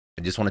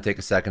I just want to take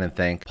a second and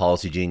thank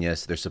Policy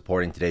Genius. They're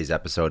supporting today's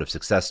episode of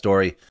Success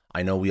Story.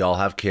 I know we all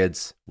have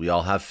kids, we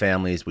all have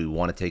families we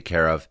want to take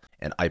care of,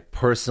 and I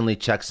personally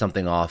checked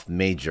something off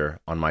major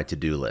on my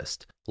to-do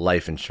list: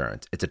 life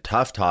insurance. It's a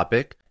tough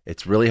topic.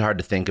 It's really hard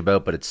to think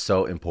about, but it's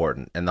so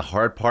important. And the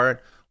hard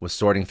part was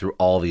sorting through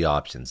all the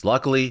options.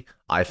 Luckily,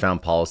 I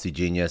found Policy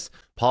Genius.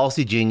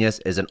 Policy Genius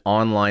is an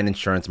online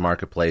insurance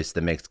marketplace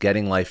that makes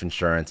getting life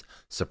insurance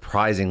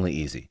surprisingly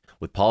easy.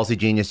 With Policy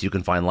Genius, you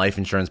can find life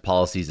insurance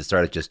policies that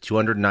start at just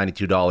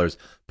 $292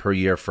 per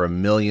year for $1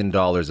 million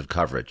of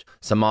coverage.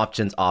 Some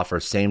options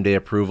offer same-day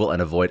approval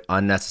and avoid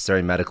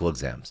unnecessary medical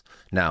exams.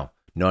 Now,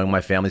 knowing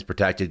my family's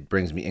protected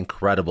brings me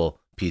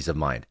incredible peace of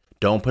mind.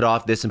 Don't put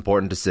off this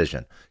important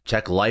decision.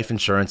 Check life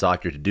insurance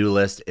off your to-do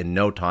list in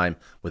no time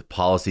with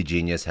Policy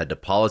Genius. Head to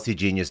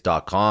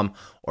policygenius.com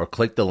or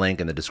click the link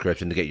in the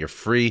description to get your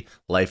free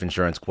life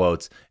insurance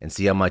quotes and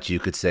see how much you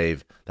could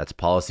save. That's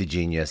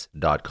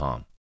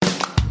policygenius.com.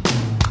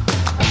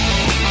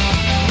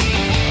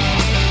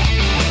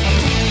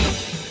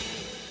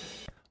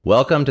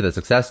 Welcome to the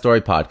Success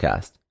Story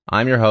Podcast.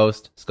 I'm your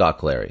host, Scott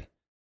Clary.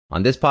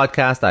 On this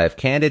podcast, I have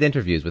candid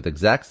interviews with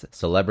execs,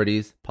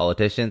 celebrities,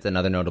 politicians, and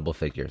other notable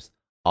figures,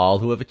 all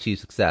who have achieved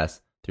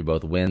success through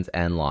both wins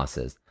and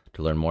losses,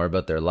 to learn more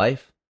about their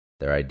life,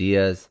 their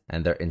ideas,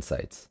 and their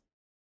insights.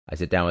 I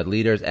sit down with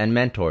leaders and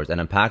mentors and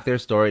unpack their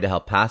story to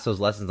help pass those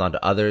lessons on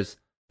to others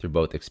through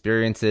both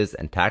experiences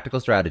and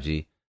tactical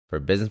strategy for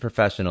business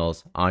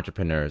professionals,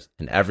 entrepreneurs,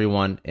 and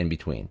everyone in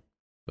between.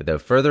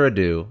 Without further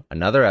ado,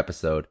 another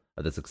episode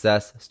of the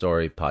Success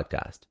Story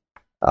Podcast.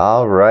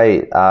 All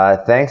right.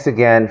 Thanks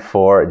again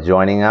for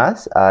joining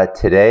us.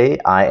 Today,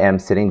 I am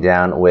sitting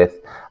down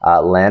with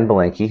Lan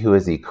Belinkie, who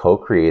is the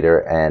co-creator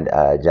and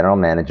general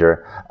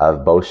manager of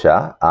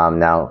Boscia.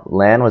 Now,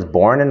 Lan was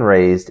born and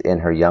raised in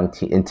her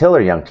until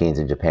her young teens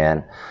in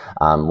Japan,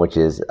 which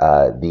is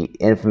the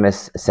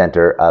infamous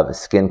center of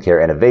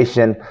skincare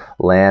innovation.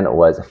 Lan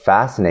was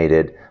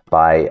fascinated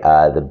by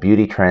the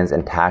beauty trends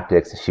and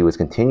tactics she was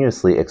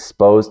continuously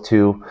exposed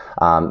to,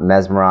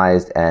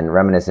 mesmerized and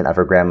reminiscent of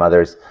her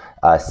grandmother's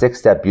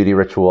six-step beauty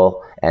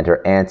ritual and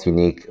her aunt's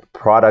unique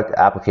product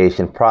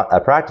application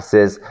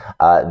practices.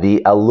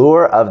 The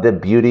allure of the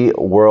beauty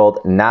world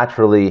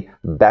naturally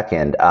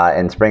beckoned.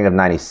 In spring of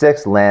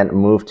 '96, Lan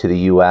moved to the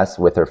U.S.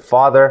 with her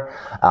father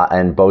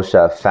and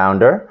Boscia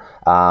founder,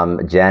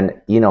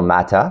 Gen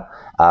Inomata,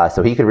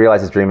 so he could realize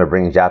his dream of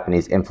bringing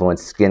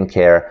Japanese-influenced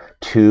skincare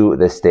to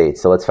the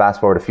States. So let's fast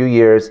forward a few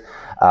years.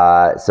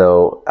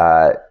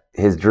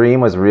 His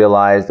dream was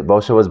realized.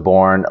 Boscia was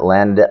born.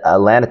 Lan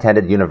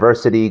attended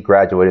university,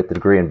 graduated with a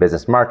degree in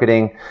business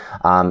marketing.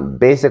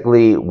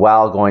 Basically,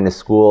 while going to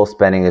school,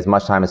 spending as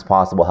much time as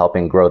possible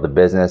helping grow the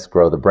business,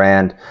 grow the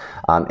brand.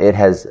 It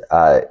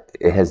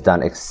has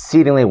done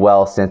exceedingly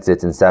well since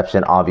its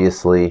inception.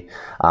 Obviously,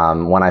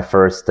 when I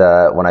first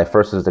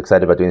was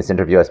excited about doing this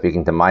interview, I was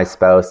speaking to my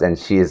spouse, and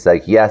she is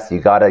like, "Yes,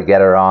 you gotta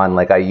get her on."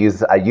 Like I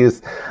use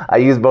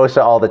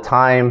Boscia all the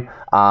time.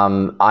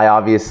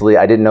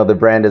 I didn't know the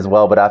brand as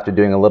well, but after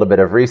doing a little bit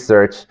of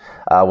research,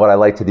 what I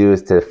like to do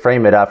is to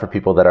frame it up for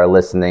people that are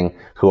listening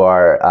who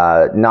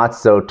are not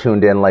so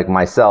tuned in like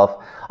myself.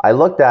 I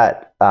looked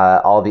at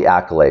all the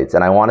accolades,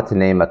 and I wanted to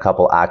name a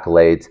couple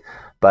accolades,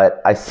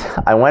 but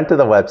I went to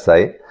the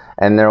website,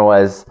 and there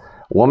was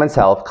Women's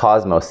Health,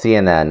 Cosmo,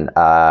 CNN,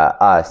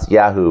 Us,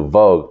 Yahoo,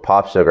 Vogue,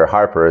 Pop Sugar,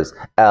 Harper's,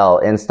 Elle,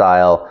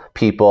 InStyle,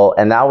 People,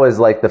 and that was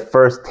like the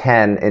first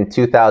 10 in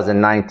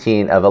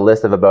 2019 of a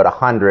list of about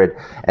 100,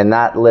 and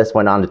that list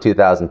went on to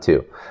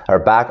 2002, or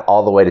back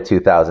all the way to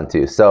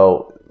 2002.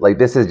 So like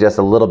this is just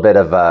a little bit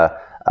of a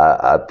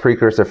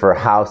precursor for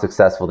how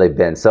successful they've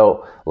been.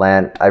 So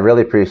Lan, I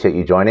really appreciate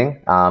you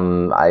joining.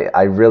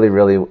 I really,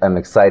 really am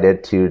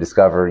excited to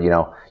discover,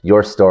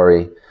 your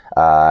story,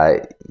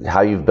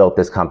 how you've built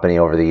this company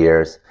over the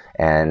years,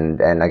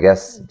 and I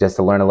guess just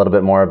to learn a little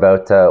bit more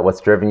about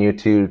what's driven you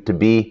to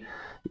be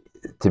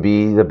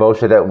the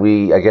Boscia that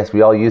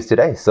we all use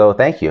today. So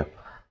thank you.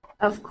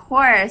 Of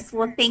course.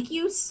 Well, thank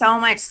you so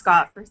much,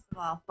 Scott, first of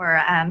all, for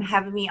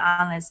having me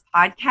on this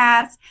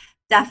podcast.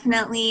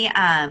 Definitely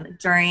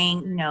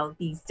during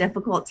these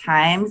difficult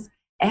times,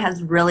 it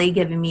has really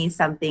given me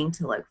something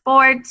to look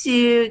forward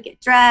to,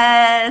 get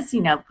dressed,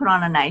 put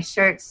on a nice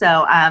shirt.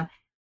 So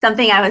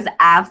something I was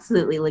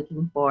absolutely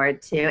looking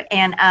forward to,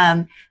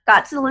 and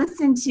got to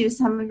listen to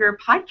some of your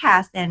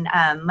podcasts, and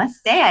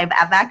must say I've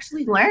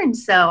actually learned.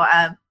 So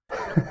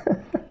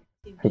to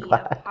be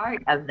a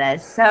part of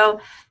this. So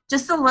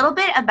just a little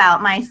bit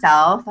about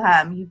myself.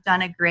 You've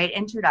done a great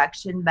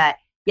introduction, but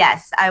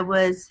yes, I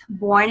was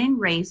born and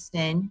raised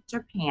in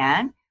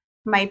Japan.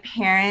 My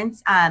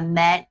parents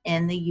met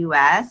in the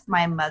U.S.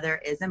 My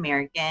mother is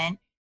American,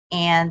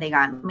 and they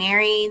got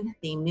married.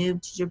 They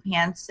moved to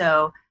Japan.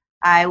 So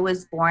I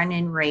was born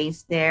and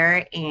raised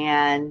there,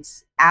 and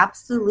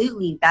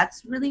absolutely,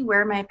 that's really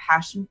where my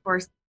passion for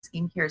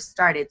skincare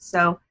started.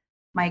 So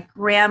my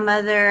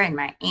grandmother and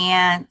my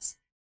aunt,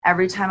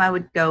 every time I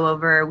would go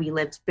over, we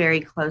lived very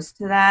close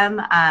to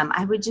them.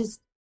 I would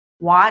just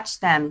watch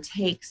them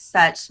take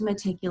such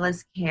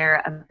meticulous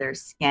care of their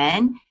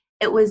skin.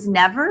 It was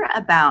never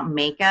about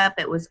makeup,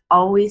 it was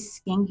always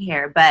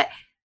skincare. But,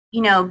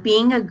 you know,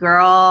 being a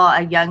girl,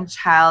 a young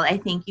child, I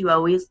think you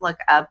always look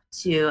up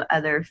to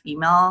other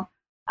female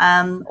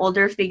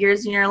older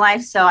figures in your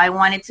life. So I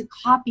wanted to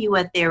copy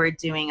what they were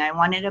doing. I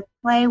wanted to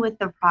play with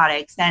the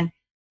products. And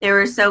they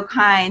were so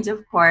kind,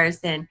 of course,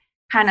 and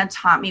kind of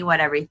taught me what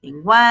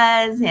everything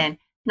was. And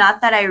not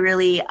that I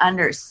really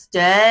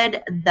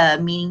understood the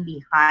meaning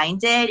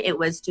behind it. It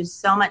was just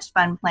so much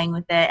fun playing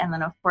with it. And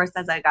then, of course,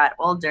 as I got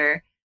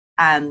older,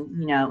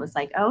 you know, it was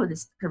like, oh,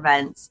 this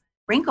prevents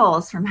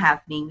wrinkles from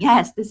happening.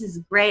 Yes, this is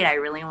great. I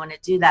really want to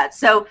do that.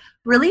 So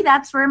really,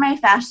 that's where my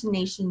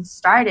fascination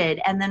started.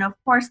 And then, of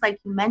course, like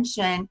you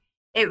mentioned,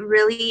 it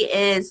really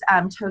is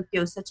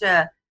Tokyo such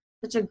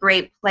a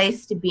great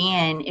place to be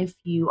in if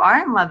you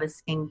are in love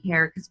with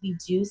skincare, because we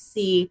do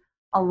see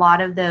a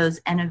lot of those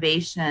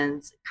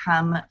innovations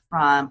come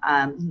from,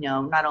 you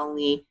know, not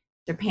only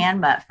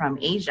Japan, but from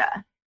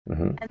Asia.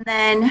 Mm-hmm. And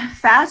then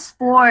fast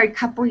forward a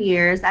couple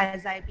years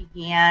as I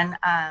began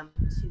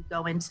to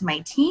go into my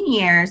teen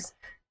years,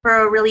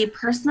 for really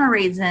personal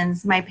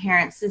reasons, my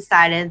parents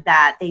decided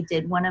that they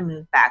did want to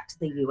move back to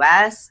the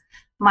US.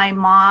 My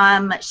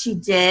mom, she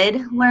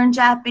did learn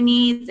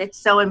Japanese. It's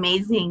so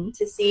amazing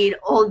to see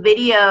old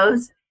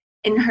videos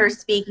in her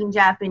speaking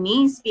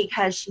Japanese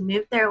because she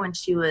moved there when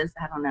she was,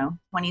 I don't know,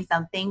 20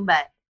 something,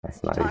 but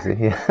That's not easy.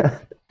 Yeah.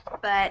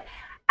 but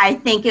I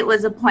think it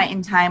was a point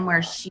in time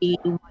where she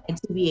wanted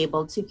to be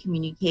able to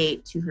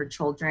communicate to her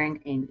children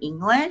in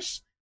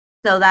English.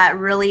 So that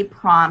really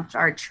prompted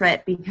our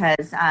trip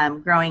because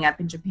growing up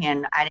in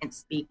Japan, I didn't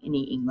speak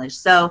any English.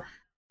 So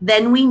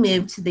then we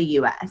moved to the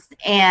US.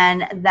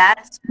 And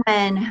that's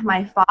when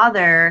my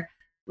father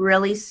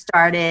really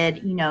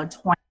started, you know,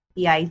 toying with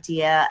the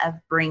idea of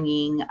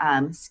bringing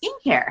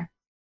skincare.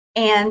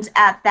 And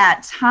at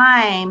that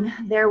time,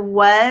 there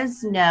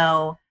was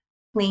no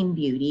clean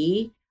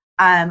beauty.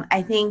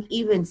 I think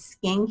even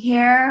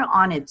skincare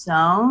on its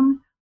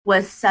own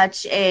was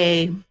such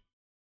a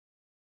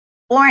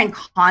foreign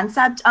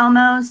concept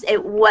almost.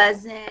 It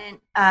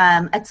wasn't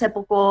a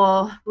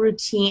typical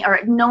routine, or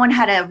no one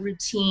had a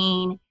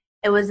routine.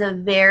 It was a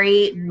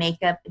very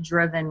makeup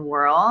driven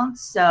world.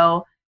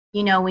 So,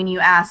 you know, when you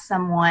ask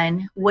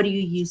someone, what do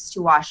you use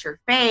to wash your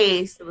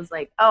face? It was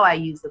like, oh, I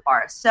use a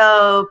bar of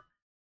soap.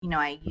 You know,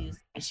 I use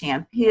my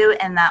shampoo.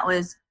 And that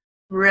was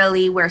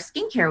really where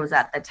skincare was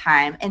at the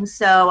time. And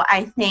so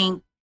I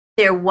think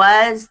there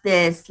was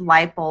this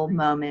light bulb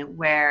moment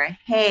where,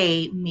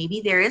 hey,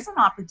 maybe there is an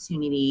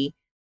opportunity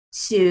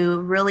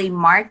to really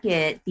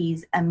market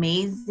these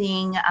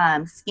amazing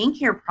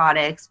skincare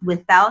products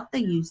without the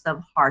use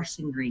of harsh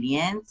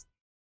ingredients.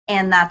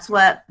 And that's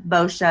what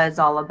Boscia is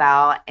all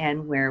about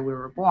and where we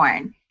were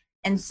born.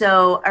 And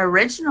so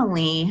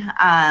originally,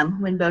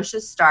 when Boscia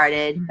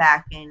started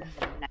back in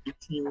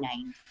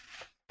 1999,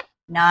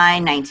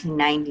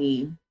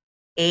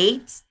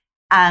 1998,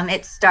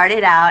 it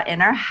started out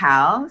in our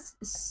house.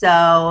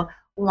 So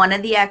one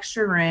of the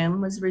extra room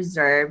was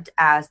reserved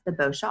as the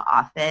Boscia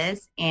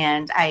office.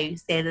 And I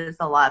say this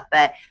a lot,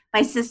 but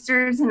my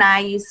sisters and I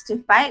used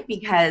to fight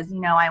because, you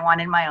know, I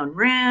wanted my own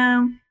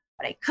room,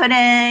 but I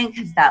couldn't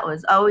because that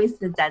was always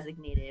the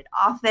designated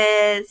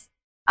office.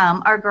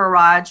 Our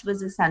garage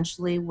was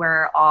essentially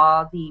where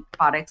all the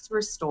products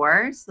were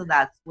stored. So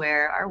that's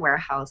where our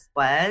warehouse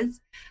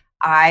was.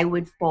 I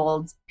would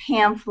fold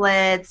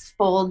pamphlets,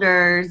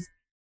 folders,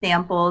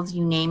 samples,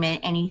 you name it,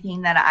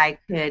 anything that I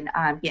could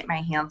get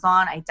my hands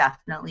on. I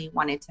definitely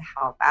wanted to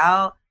help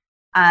out.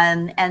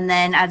 And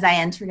then as I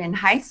entered in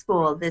high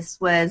school, this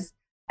was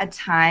a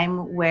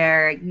time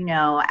where, you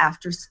know,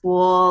 after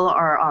school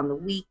or on the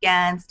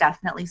weekends,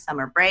 definitely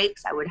summer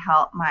breaks, I would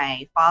help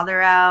my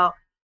father out,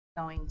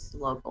 going to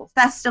local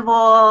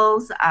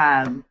festivals,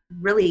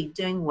 really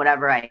doing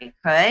whatever I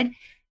could.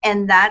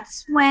 And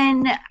that's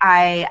when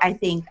I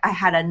think I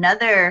had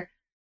another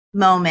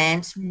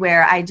moment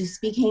where I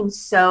just became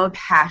so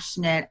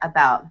passionate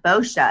about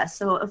Boscia.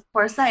 So of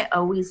course I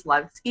always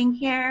loved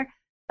skincare,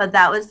 but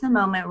that was the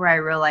moment where I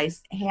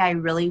realized, hey, I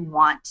really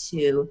want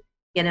to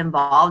get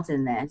involved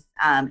in this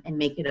and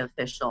make it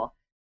official.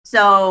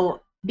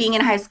 So being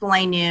in high school,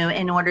 I knew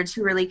in order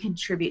to really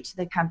contribute to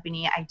the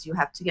company, I do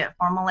have to get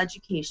formal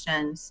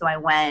education. So I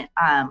went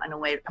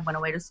away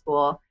to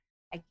school.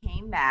 I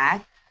came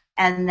back,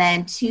 and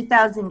then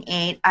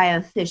 2008, I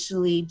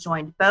officially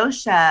joined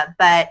Boscia.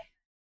 But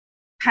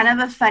kind of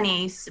a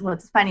funny, well,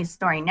 it's a funny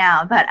story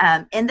now, but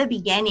in the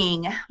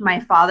beginning,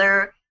 my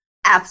father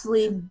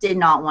absolutely did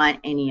not want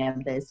any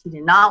of this. He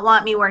did not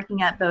want me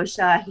working at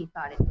Boscia. He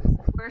thought it was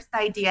the worst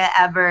idea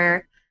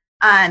ever.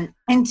 And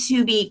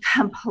to be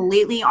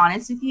completely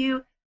honest with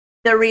you,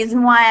 the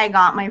reason why I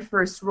got my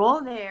first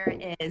role there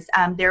is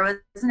there was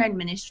an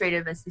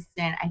administrative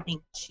assistant. I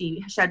think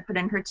she had put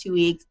in her 2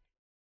 weeks.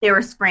 They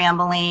were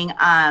scrambling,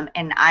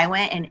 and I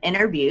went and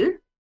interviewed.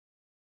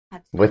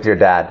 With your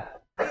dad.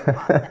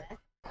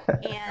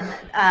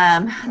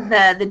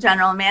 And the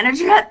general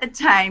manager at the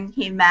time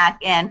came back,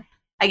 and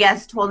I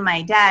guess, told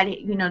my dad,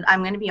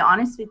 I'm going to be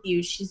honest with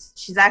you.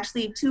 She's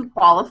actually too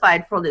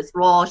qualified for this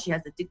role. She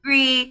has a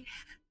degree,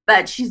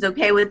 but she's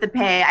okay with the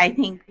pay. I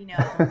think, with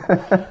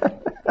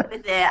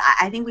it,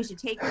 I think we should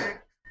take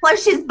her.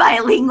 Plus, she's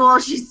bilingual.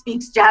 She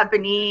speaks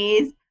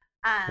Japanese.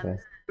 Yes.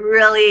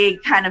 Really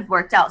kind of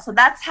worked out. So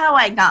that's how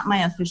I got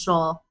my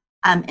official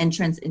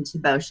entrance into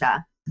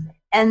Boscia.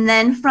 And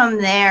then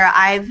from there,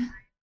 I've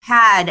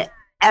had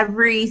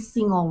every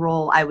single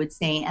role, I would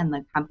say, in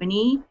the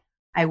company.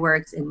 I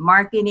worked in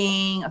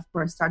marketing, of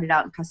course, started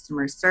out in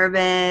customer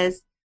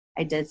service.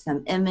 I did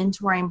some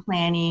inventory and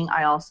planning.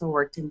 I also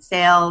worked in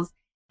sales.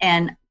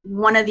 And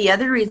one of the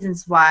other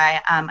reasons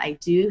why I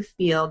do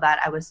feel that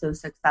I was so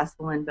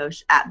successful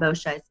at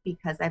Boscia is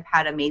because I've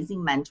had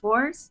amazing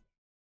mentors.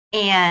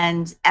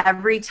 And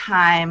every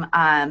time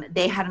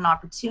they had an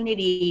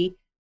opportunity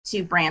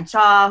to branch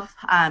off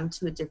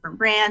to a different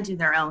brand, do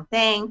their own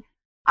thing,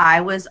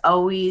 I was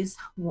always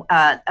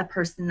a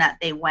person that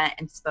they went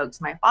and spoke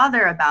to my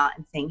father about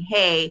and saying,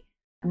 hey,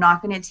 I'm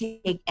not going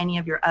to take any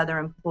of your other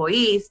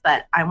employees,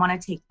 but I want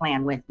to take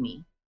Lan with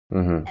me.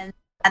 Mm-hmm. And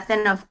that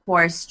then, of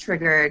course,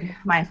 triggered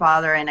my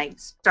father, and I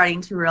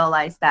starting to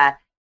realize that,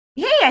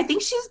 hey, I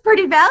think she's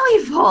pretty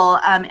valuable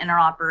in our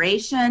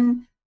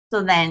operation.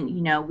 So then,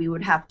 we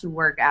would have to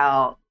work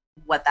out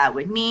what that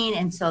would mean.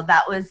 And so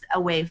that was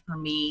a way for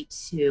me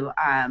to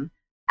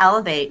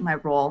elevate my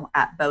role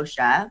at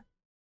Boscia.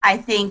 I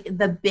think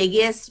the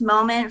biggest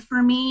moment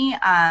for me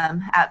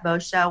at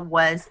Boscia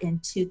was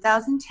in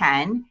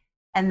 2010.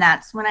 And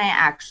that's when I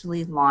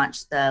actually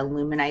launched the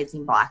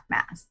Luminizing Black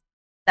Mask.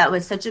 That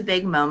was such a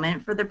big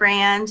moment for the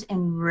brand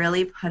and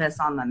really put us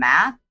on the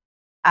map.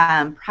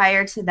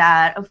 Prior to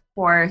that, of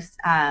course,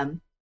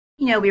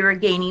 we were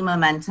gaining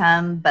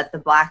momentum, but the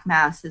Black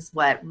Mask is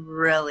what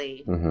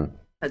really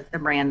took the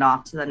brand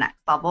off to the next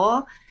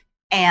level.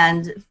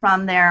 And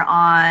from there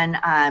on,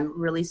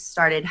 really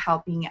started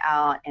helping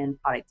out in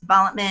product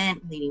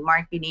development, leading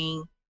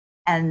marketing.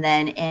 And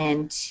then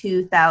in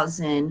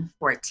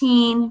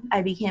 2014,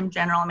 I became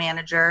general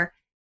manager.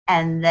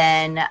 And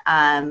then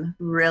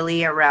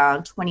really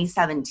around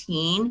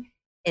 2017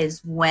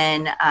 is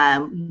when,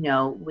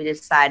 we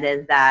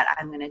decided that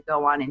I'm going to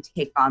go on and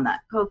take on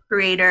that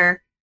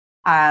co-creator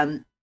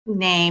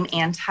name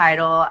and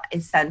title,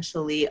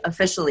 essentially,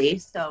 officially.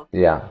 So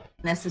yeah,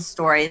 this is a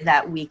story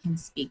that we can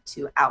speak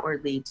to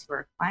outwardly to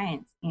our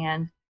clients.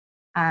 And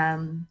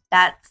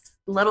that's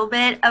a little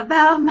bit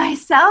about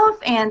myself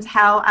and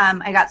how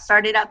I got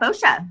started at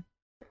Boscia.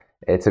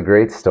 It's a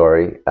great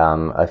story.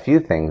 A few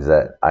things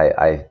that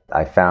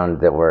I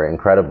found that were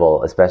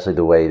incredible, especially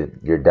the way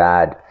your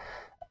dad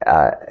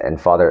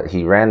and father,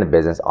 he ran the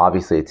business.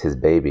 Obviously, it's his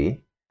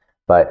baby,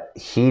 but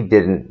he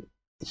didn't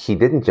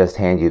just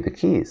hand you the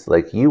keys.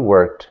 Like, you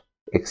worked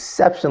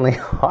exceptionally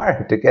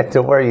hard to get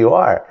to where you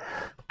are.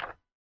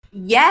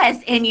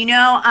 Yes, and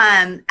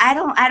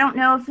I don't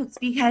know if it's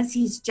because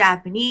he's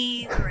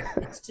Japanese or if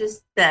it's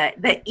just the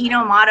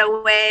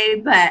Inomoto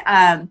way, but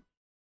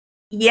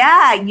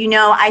yeah,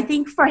 I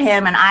think for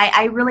him, and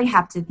I really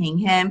have to thank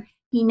him,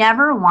 he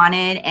never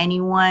wanted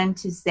anyone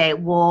to say,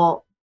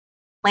 well,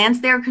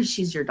 Lan's there because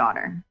she's your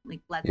daughter. Like,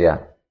 let's be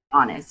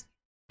honest.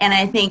 And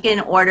I think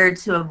in order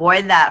to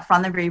avoid that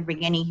from the very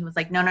beginning, he was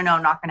like, no,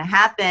 not going to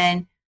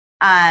happen.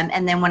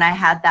 And then when I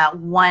had that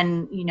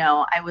one,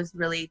 I was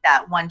really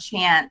that one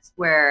chance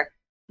where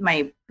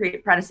my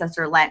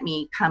predecessor let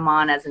me come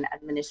on as an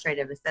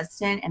administrative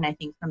assistant. And I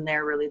think from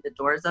there, really the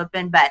doors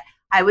opened. But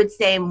I would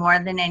say more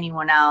than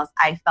anyone else,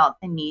 I felt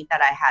the need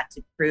that I had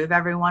to prove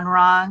everyone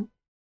wrong.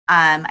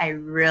 I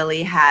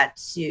really had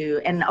to,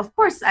 and of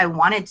course I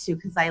wanted to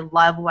because I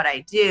love what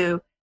I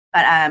do.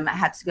 But I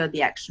had to go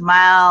the extra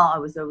mile. I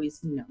was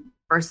always,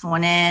 first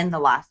one in, the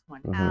last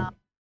one out.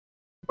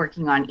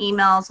 Working on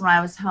emails when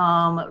I was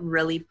home,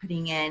 really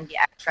putting in the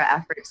extra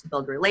effort to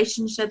build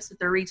relationships with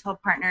the retail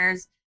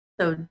partners.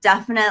 So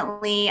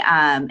definitely,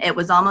 it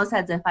was almost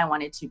as if I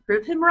wanted to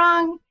prove him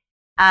wrong.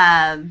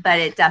 But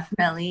it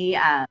definitely,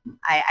 I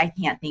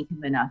can't thank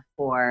him enough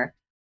for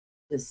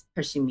just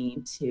pushing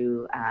me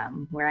to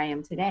where I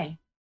am today.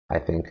 I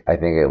think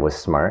it was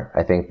smart.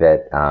 I think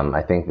that,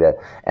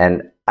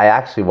 and I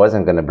actually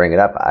wasn't going to bring it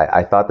up.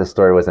 I thought the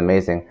story was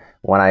amazing.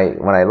 When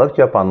I looked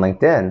you up on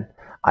LinkedIn,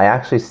 I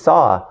actually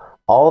saw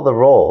all the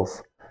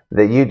roles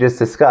that you just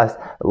discussed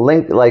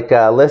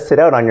listed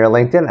out on your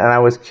LinkedIn, and I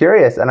was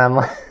curious, and I'm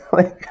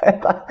like,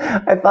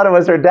 I thought it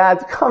was her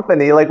dad's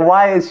company. Like,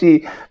 why is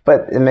she?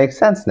 But it makes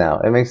sense now.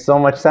 It makes so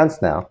much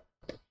sense now.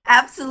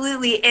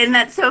 Absolutely. And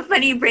that's so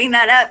funny you bring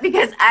that up,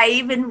 because I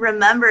even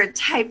remember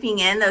typing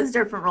in those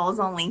different roles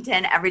on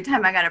LinkedIn every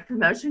time I got a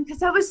promotion,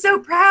 because I was so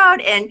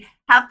proud. And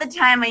half the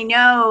time I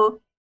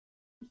know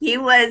he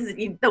was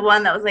the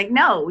one that was like,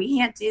 no, we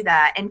can't do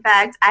that. In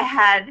fact, I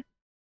had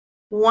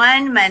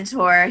one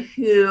mentor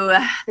who,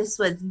 this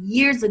was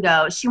years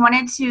ago, she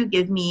wanted to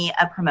give me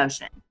a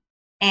promotion.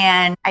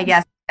 And I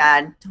guess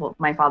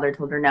my father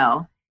told her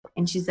no.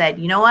 And she said,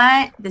 you know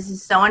what? This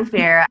is so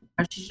unfair. I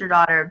know she's your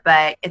daughter,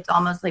 but it's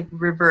almost like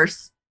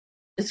reverse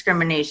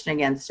discrimination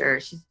against her.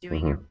 She's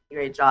doing a Hmm.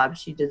 really great job.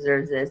 She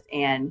deserves this.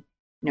 And,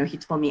 he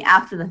told me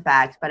after the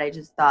fact, but I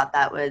just thought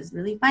that was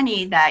really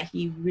funny that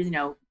he really,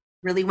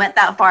 really went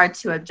that far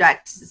to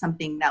object to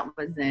something that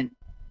wasn't.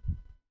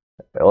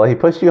 Well, he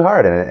pushed you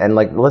hard, and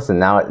like, listen,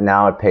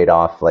 now it paid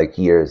off like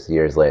years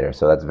later.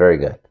 So that's very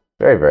good,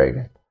 very very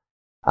good.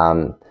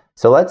 Um,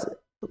 so let's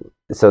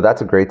so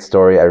that's a great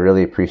story. I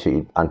really appreciate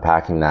you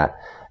unpacking that.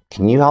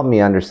 Can you help me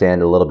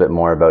understand a little bit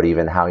more about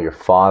even how your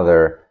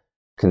father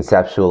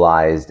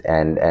conceptualized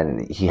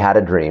and he had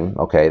a dream?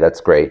 Okay,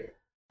 that's great.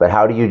 But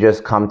how do you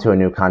just come to a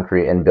new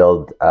country and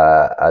build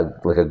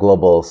like a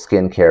global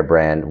skincare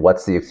brand?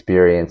 What's the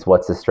experience?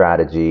 What's the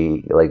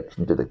strategy? Like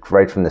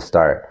right from the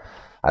start.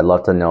 I'd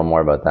love to know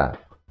more about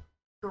that.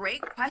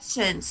 Great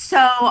question. So,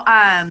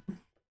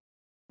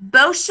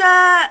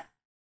 Boscia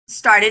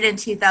started in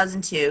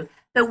 2002,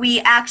 but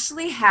we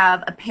actually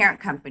have a parent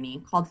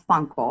company called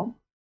Funko.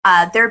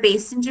 They're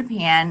based in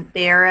Japan.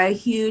 They're a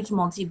huge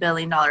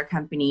multi-billion-dollar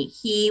company.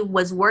 He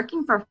was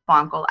working for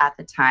Funko at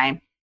the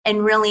time,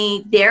 and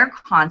really their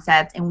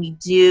concept, and we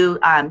do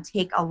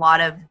take a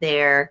lot of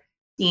their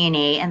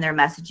DNA and their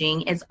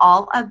messaging, is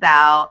all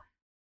about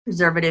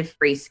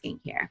preservative-free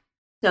skincare.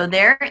 So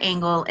their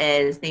angle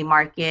is they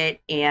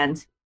market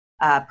and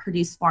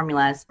produce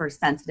formulas for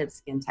sensitive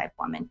skin type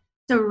women.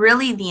 So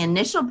really, the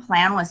initial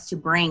plan was to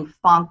bring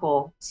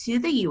Fonkel to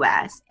the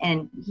U.S.,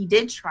 and he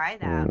did try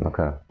that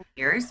Okay. for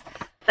years,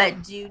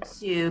 but due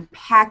to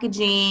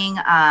packaging,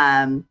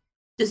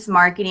 just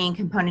marketing,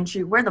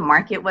 componentry, where the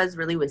market was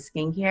really with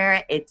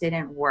skincare, it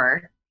didn't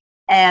work.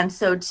 And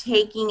so,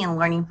 taking and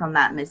learning from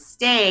that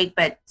mistake,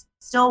 but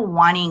still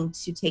wanting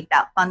to take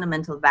that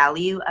fundamental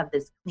value of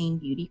this clean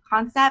beauty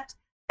concept,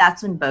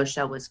 that's when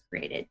Boscia was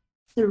created.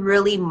 So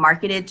really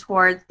marketed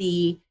towards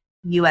the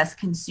US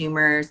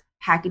consumers.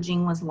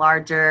 Packaging was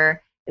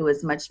larger. It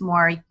was much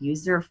more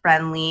user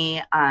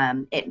friendly.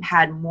 It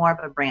had more of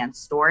a brand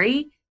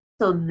story.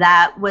 So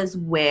that was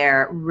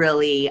where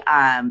really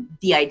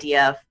the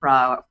idea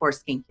for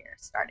skincare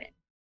started.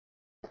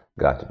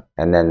 Gotcha.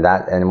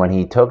 And when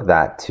he took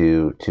that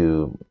to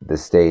the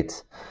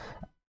States,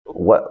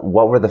 what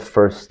were the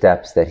first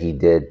steps that he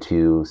did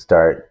to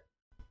start,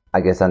 I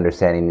guess,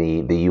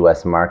 understanding the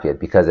U.S. market?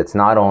 Because it's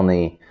not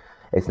only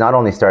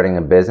starting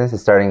a business,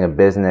 it's starting a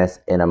business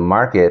in a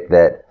market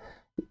that,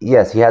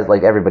 yes, he has,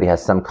 like everybody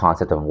has some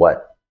concept of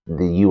what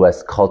the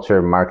U.S.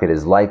 culture market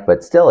is like,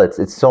 but still,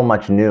 it's so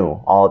much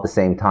new all at the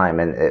same time,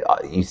 and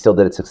you still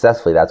did it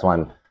successfully. That's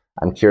why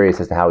I'm curious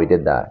as to how he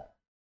did that.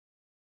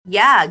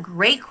 Yeah,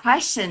 great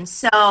question.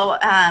 So,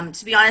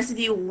 to be honest with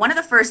you, one of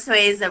the first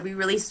ways that we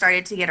really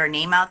started to get our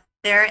name out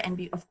there,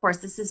 and of course,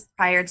 this is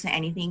prior to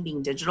anything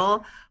being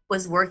digital,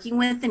 was working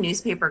with the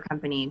newspaper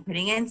company,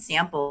 putting in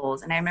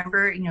samples. And I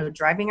remember,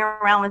 driving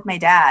around with my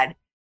dad.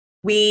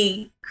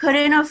 We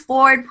couldn't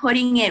afford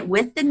putting it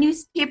with the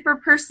newspaper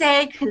per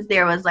se because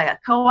there was like a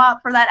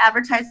co-op for that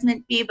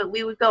advertisement fee, but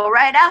we would go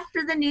right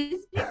after the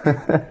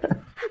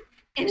newspaper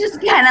and just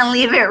kind of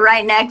leave it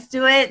right next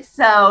to it.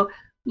 So,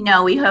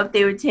 we hope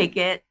they would take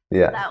it. So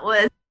Yeah. that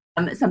was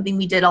something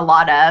we did a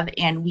lot of,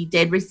 and we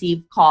did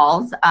receive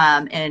calls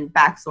and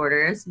fax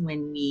orders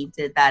when we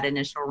did that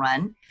initial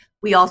run.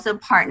 We also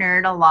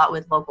partnered a lot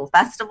with local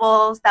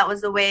festivals. That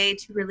was a way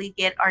to really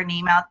get our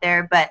name out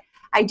there. But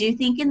I do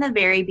think in the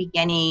very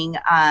beginning,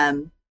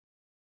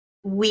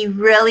 we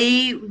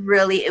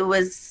really, it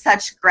was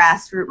such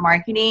grassroots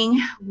marketing.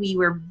 We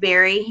were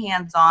very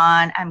hands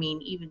on. I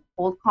mean, even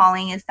cold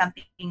calling is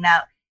something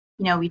that,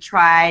 we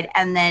tried.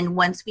 And then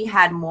once we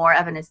had more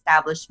of an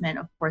establishment,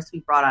 of course, we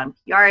brought on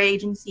PR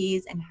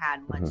agencies and had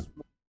much Hmm.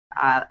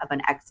 more of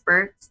an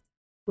expert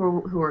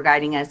who were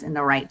guiding us in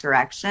the right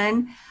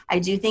direction. I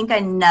do think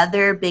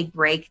another big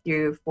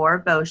breakthrough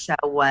for Boscia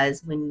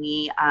was when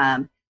we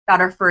got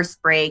our first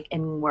break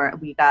and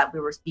we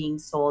were being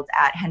sold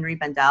at Henry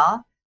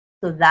Bendel.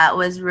 So that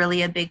was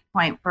really a big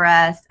point for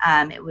us.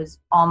 It was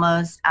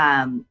almost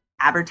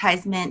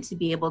advertisement to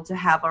be able to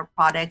have our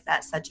products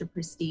at such a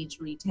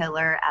prestige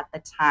retailer at the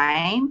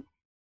time.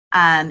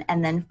 And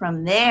then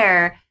from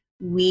there,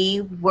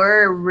 we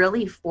were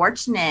really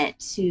fortunate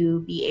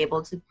to be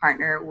able to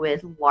partner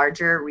with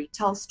larger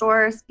retail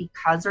stores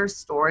because our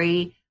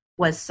story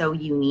was so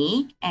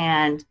unique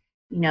and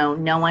no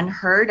one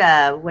heard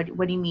of what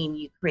do you mean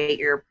you create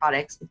your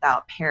products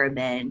without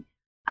paraben,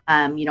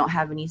 you don't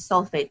have any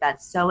sulfate.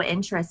 That's so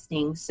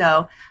interesting.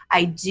 So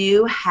I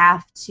do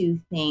have to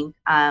thank,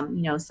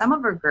 some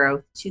of our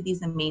growth to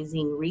these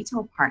amazing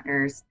retail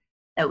partners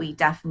that we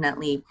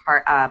definitely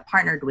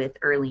partnered with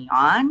early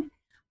on.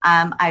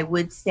 I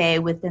would say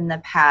within the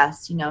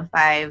past,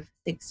 5,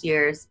 6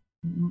 years,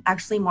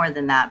 actually more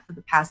than that, for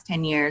the past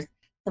 10 years,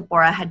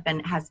 Sephora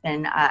has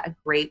been a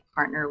great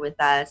partner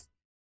with us.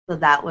 So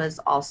that was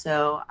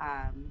also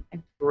a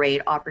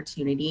great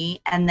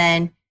opportunity. And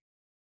then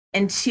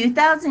in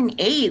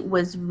 2008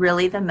 was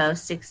really the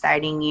most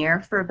exciting year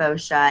for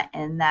Boscia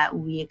in that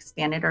we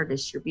expanded our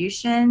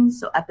distribution.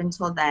 So up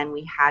until then,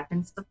 we had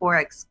been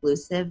Sephora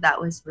exclusive. That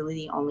was really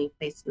the only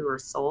place we were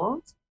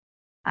sold.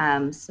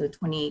 So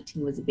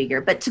 2018 was a big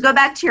year. But to go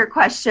back to your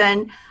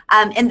question,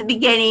 in the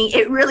beginning,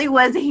 it really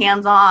was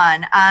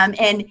hands-on.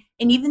 And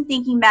even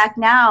thinking back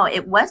now,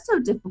 it was so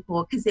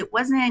difficult because it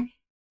wasn't,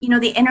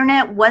 the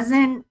internet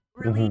wasn't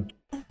really Hmm.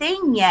 a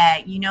thing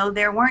yet.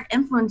 There weren't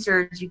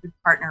influencers you could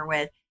partner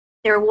with.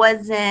 There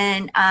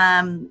wasn't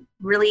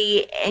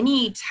really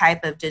any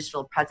type of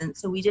digital presence.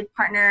 So we did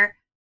partner,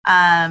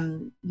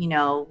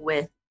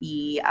 with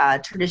the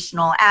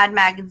traditional ad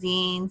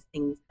magazines,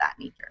 things of that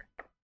nature.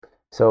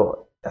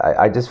 So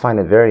I just find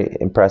it very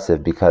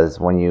impressive because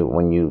when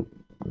you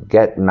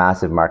get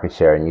massive market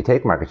share and you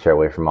take market share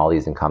away from all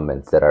these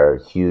incumbents that are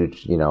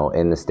huge,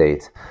 in the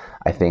states,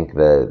 I think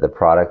the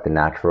product, the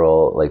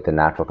natural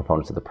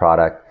components of the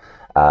product,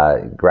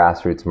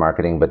 grassroots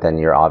marketing, but then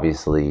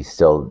you're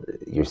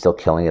still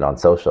killing it on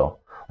social.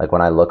 Like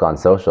when I look on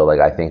social, like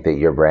I think that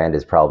your brand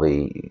is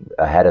probably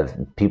ahead of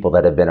people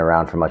that have been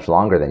around for much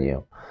longer than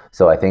you.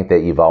 So I think that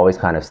you've always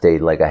kind of stayed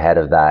like ahead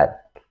of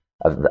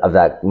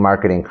that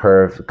marketing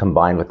curve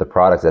combined with the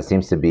products. That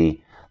seems to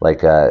be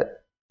like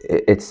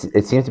it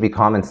seems to be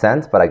common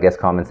sense, but I guess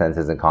common sense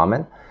isn't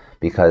common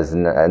because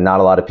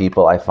not a lot of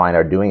people I find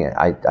are doing it.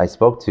 I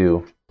spoke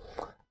to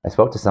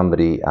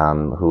somebody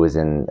who was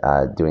in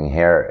doing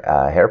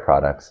hair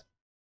products,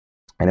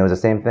 and it was the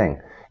same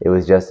thing. It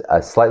was just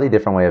a slightly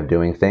different way of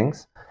doing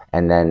things,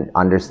 and then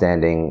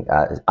understanding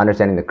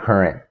the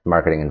current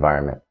marketing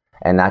environment.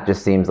 And that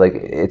just seems like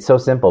it's so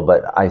simple,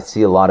 but I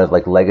see a lot of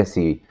like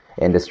legacy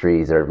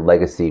industries or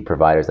legacy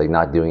providers like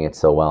not doing it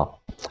so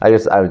well.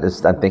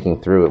 I'm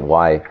thinking through it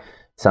why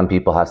some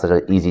people have such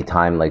an easy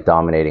time like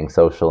dominating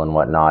social and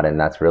whatnot, and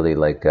that's really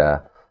like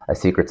a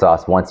secret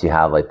sauce once you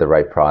have like the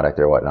right product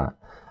or whatnot.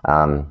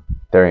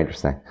 Very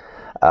interesting.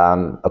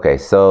 Okay,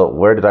 so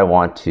where did I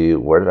want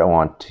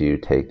to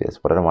take this?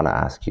 What did I want to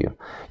ask you?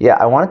 Yeah,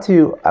 I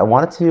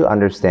wanted to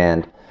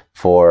understand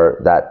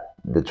for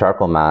the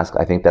charcoal mask.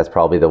 I think that's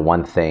probably the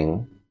one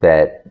thing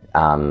that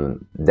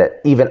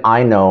even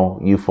I know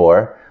you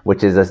for,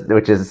 which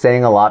is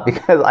saying a lot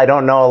because I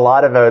don't know a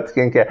lot about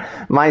skincare.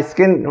 My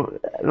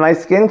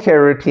skincare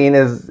routine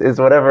is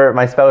whatever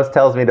my spouse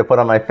tells me to put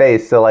on my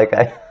face. So like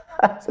I.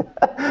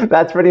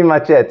 That's pretty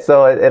much it.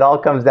 So it all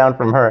comes down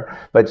from her.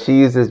 But she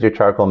uses your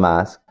charcoal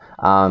mask.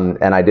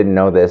 And I didn't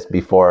know this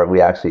before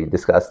we actually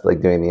discussed like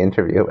doing the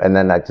interview. And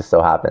then that just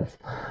so happens.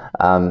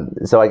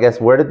 So I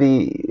guess where did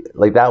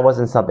like that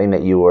wasn't something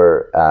that you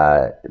were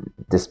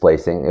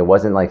displacing. It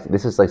wasn't like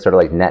this is like sort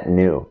of like net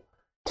new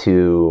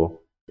to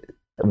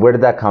where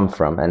did that come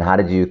from? And how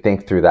did you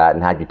think through that?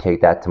 And how did you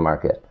take that to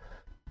market?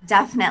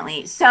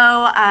 Definitely.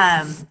 So,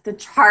 the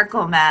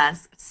charcoal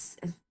masks,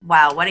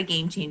 wow, what a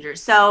game changer.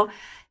 So,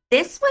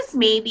 this was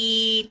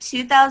maybe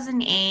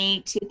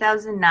 2008,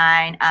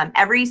 2009.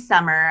 Every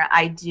summer,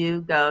 I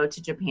do go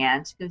to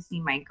Japan to go see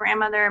my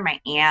grandmother, my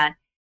aunt.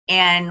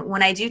 And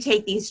when I do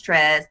take these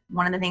trips,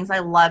 one of the things I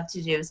love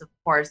to do is, of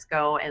course,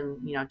 go and,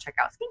 check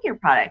out skincare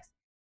products.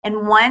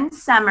 And one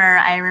summer,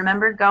 I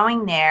remember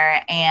going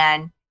there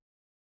and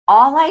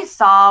all I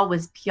saw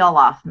was peel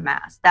off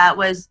masks. That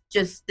was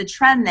just the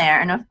trend there.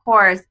 And of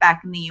course,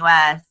 back in the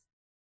US,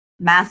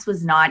 mask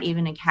was not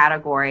even a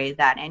category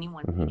that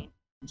anyone Hmm. paid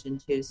attention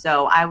to.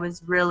 So I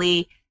was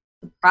really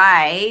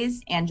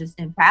surprised and just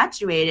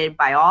infatuated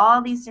by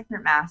all these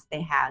different masks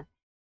they had.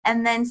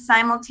 And then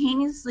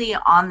simultaneously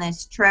on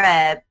this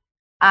trip,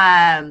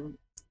 um,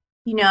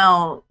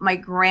 my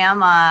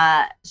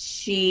grandma,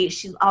 she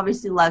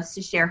obviously loves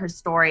to share her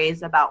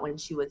stories about when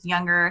she was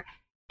younger.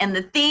 And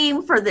the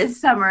theme for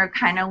this summer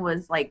kind of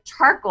was like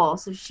charcoal.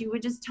 So she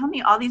would just tell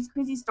me all these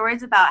crazy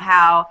stories about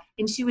how,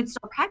 and she would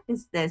still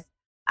practice this,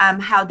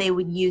 how they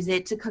would use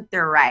it to cook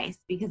their rice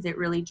because it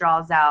really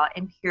draws out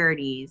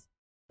impurities.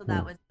 So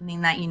that was something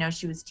that,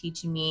 she was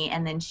teaching me.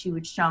 And then she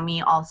would show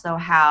me also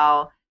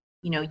how,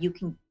 you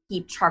can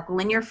keep charcoal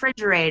in your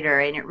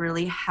refrigerator and it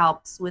really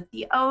helps with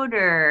the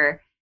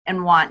odor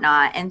and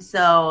whatnot. And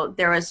so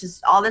there was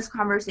just all this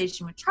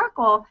conversation with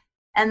charcoal.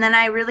 And then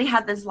I really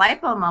had this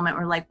light bulb moment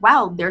where, like,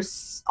 wow,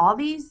 there's all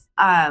these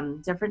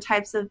different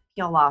types of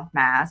peel off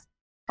masks.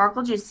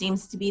 Charcoal just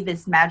seems to be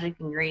this magic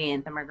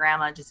ingredient that my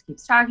grandma just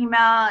keeps talking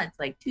about. It's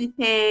like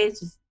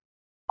toothpaste, just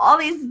all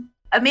these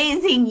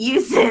amazing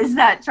uses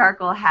that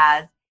charcoal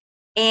has.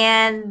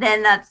 And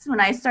then that's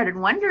when I started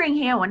wondering,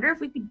 hey, I wonder if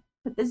we could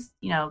put this,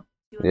 two of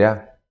this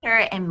Yeah.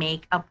 together and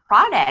make a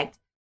product.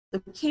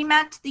 So we came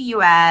back to the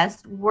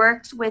US,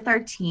 worked with our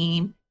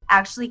team,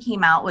 actually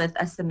came out with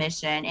a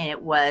submission, and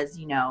it was,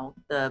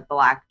 the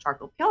black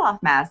charcoal peel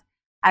off mask.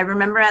 I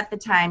remember at the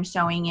time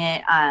showing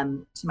it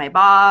to my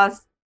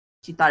boss.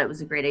 She thought it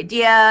was a great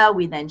idea.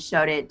 We then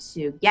showed it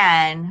to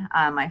Gen,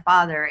 my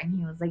father, and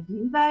he was like,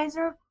 "You guys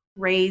are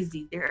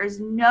crazy. There is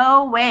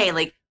no way.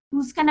 Like,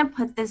 who's gonna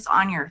put this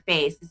on your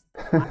face? This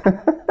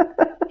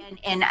is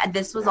and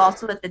this was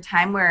also at the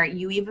time where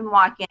you even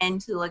walk in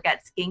to look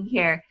at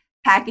skincare,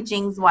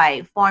 packaging's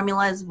white,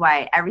 formula's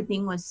white,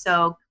 everything was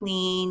so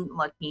clean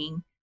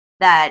looking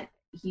that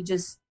he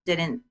just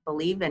didn't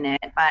believe in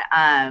it. But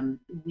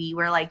we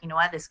were like, you know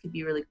what, this could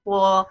be really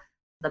cool.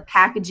 The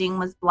packaging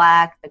was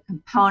black, the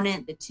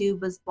component, the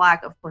tube was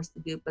black, of course the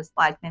goop was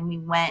black. Then we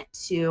went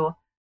to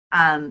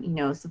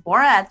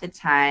Sephora at the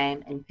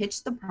time and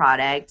pitched the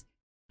product.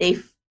 They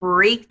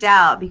freaked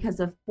out because,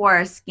 of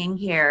course,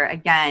 skincare,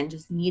 again,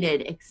 just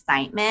needed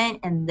excitement.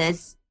 And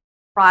this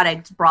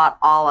product brought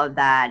all of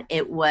that.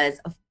 It was,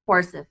 of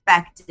course,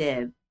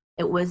 effective.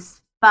 It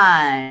was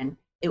fun.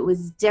 It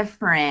was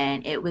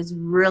different. It was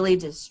really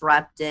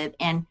disruptive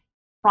and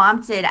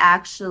prompted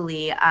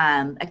actually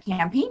a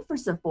campaign for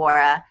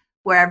Sephora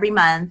where every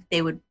month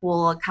they would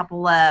pull a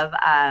couple of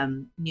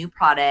new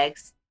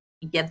products,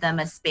 give them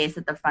a space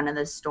at the front of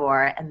the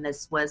store. And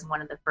this was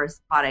one of the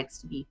first products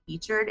to be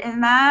featured in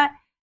that.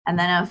 And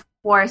then, of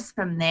course,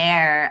 from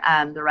there,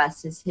 the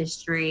rest is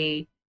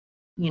history.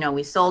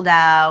 We sold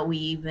out. We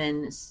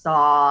even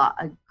saw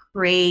a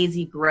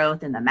crazy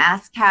growth in the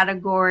mass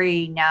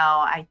category.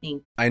 Now,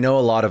 I know a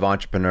lot of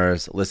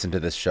entrepreneurs listen to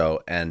this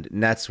show, and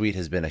NetSuite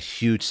has been a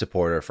huge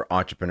supporter for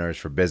entrepreneurs,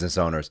 for business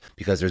owners,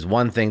 because there's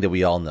one thing that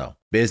we all know.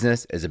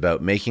 Business is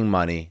about making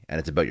money, and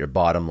it's about your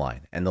bottom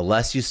line. And the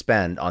less you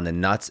spend on the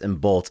nuts and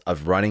bolts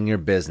of running your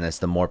business,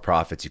 the more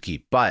profits you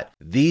keep. But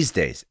these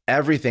days,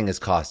 everything is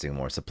costing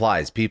more.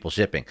 Supplies, people,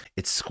 shipping.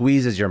 It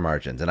squeezes your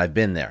margins. And I've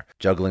been there,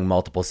 juggling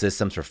multiple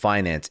systems for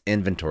finance,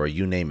 inventory,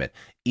 you name it,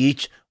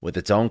 each with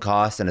its own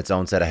costs and its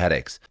own set of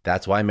headaches.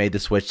 That's why I made the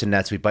switch to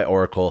NetSuite by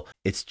Oracle.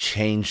 It's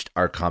changed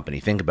our company.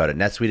 Think about it.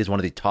 NetSuite is one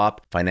of the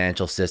top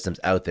financial systems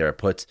out there. It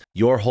puts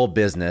your whole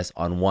business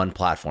on one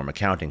platform: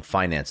 accounting,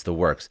 finance, the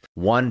works.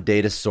 One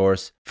data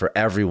source for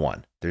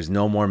everyone. There's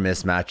no more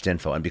mismatched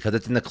info. And because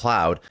it's in the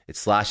cloud, it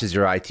slashes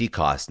your IT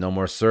costs. No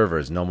more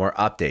servers, no more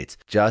updates.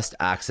 Just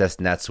access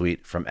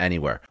NetSuite from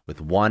anywhere.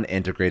 With one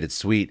integrated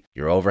suite,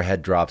 your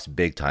overhead drops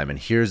big time. And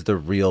here's the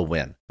real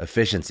win: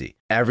 efficiency.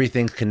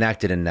 Everything's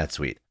connected in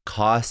NetSuite.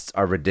 Costs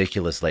are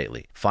ridiculous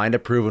lately. Find a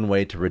proven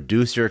way to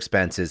reduce your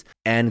expenses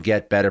and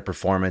get better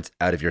performance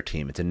out of your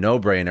team. It's a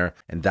no-brainer,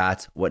 and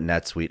that's what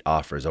NetSuite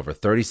offers. Over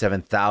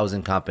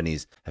 37,000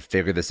 companies have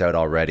figured this out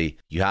already.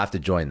 You have to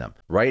join them.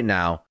 Right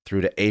now,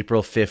 through to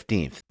April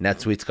 15th,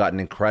 NetSuite's got an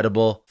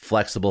incredible,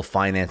 flexible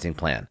financing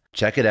plan.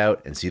 Check it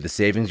out and see the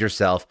savings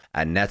yourself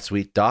at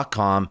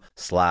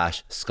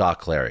netsuite.com/Scott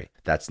Clary.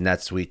 That's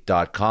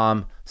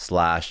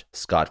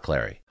netsuite.com/Scott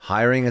Clary.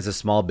 Hiring as a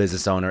small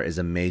business owner is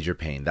a major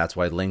pain. That's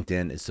why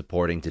LinkedIn is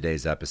supporting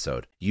today's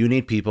episode. You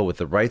need people with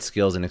the right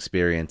skills and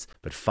experience,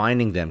 but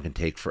finding them can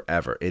take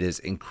forever. It is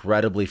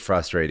incredibly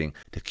frustrating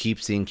to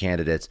keep seeing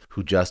candidates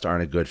who just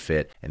aren't a good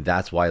fit, and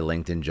that's why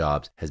LinkedIn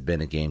Jobs has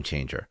been a game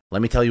changer.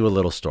 Let me tell you a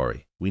little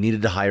story. We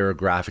needed to hire a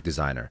graphic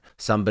designer,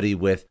 somebody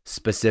with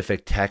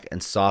specific tech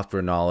and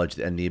software knowledge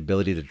and the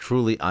ability to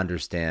truly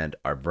understand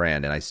our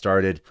brand. And I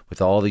started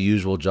with all the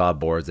usual job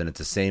boards, and it's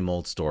the same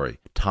old story.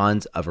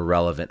 Tons of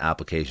irrelevant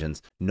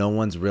applications. No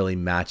one's really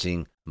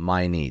matching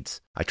my needs.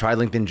 I tried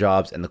LinkedIn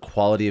Jobs, and the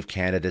quality of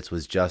candidates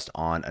was just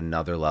on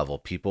another level.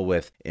 People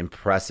with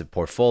impressive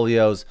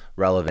portfolios,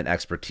 relevant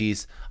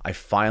expertise. I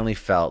finally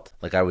felt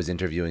like I was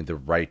interviewing the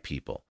right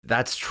people.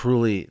 That's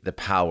truly the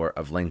power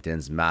of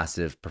LinkedIn's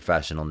massive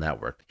professional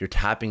network. You're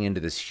tapping into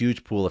this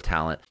huge pool of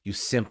talent you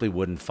simply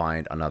wouldn't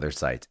find on other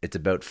sites. It's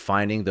about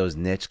finding those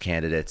niche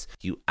candidates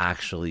you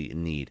actually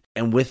need.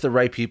 And with the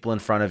right people in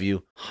front of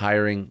you,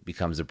 hiring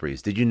becomes a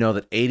breeze. Did you know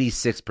that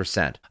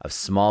 86% of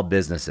small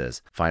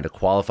businesses find a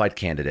qualified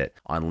candidate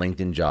on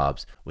LinkedIn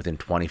Jobs within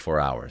 24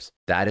 hours?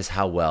 That is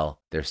how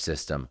well their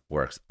system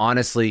works.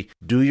 Honestly,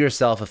 do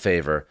yourself a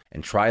favor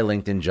and try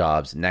LinkedIn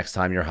Jobs next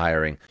time you're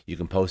hiring. You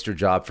can post your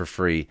job for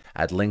free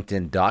at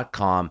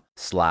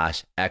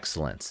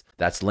linkedin.com/excellence.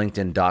 That's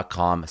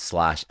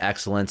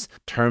linkedin.com/excellence.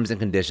 Terms and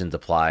conditions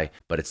apply,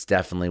 but it's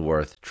definitely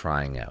worth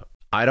trying out.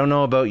 I don't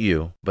know about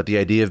you, but the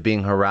idea of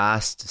being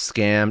harassed,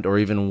 scammed, or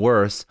even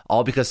worse,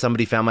 all because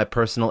somebody found my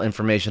personal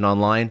information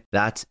online,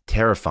 that's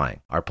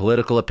terrifying. Our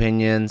political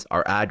opinions,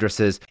 our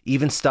addresses,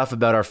 even stuff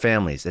about our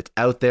families, it's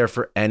out there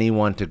for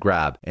anyone to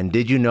grab. And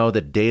did you know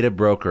that data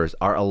brokers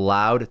are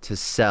allowed to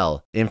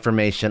sell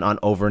information on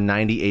over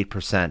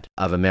 98%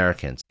 of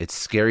Americans? It's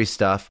scary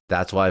stuff.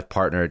 That's why I've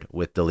partnered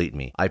with Delete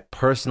Me. I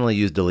personally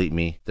use Delete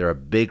Me. They're a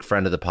big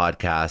friend of the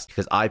podcast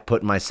because I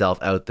put myself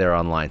out there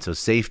online. So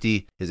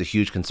safety is a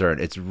huge concern.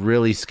 It's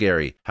really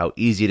scary how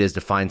easy it is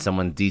to find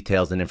someone's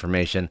details and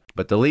information,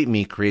 but Delete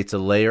Me creates a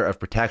layer of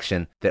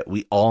protection that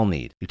we all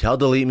need. You tell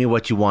Delete Me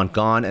what you want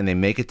gone, and they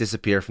make it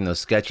disappear from those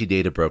sketchy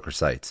data broker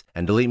sites.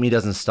 And Delete Me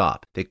doesn't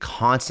stop. They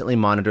constantly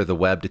monitor the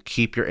web to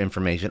keep your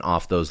information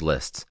off those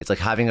lists. It's like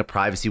having a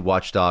privacy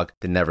watchdog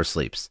that never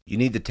sleeps. You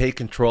need to take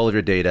control of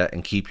your data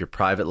and keep your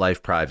private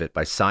life private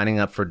by signing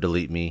up for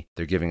Delete Me.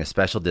 They're giving a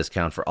special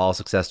discount for all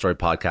Success Story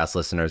podcast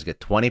listeners. Get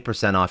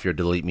 20% off your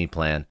Delete Me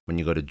plan when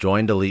you go to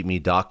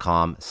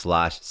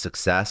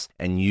joindeleteme.com/success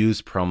and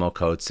use promo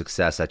code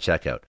success at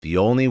checkout. The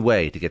only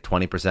way to get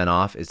 20%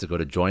 off is to go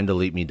to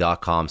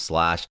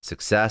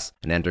joindeleteme.com/success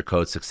and enter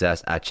code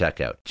success at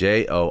checkout.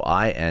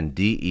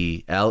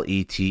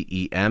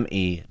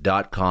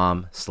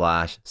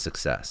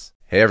 joindeleteme.com/success.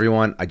 Hey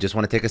everyone, I just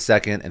want to take a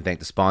second and thank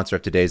the sponsor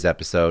of today's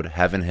episode,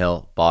 Heaven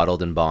Hill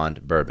Bottled and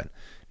Bond Bourbon.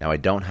 Now, I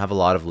don't have a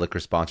lot of liquor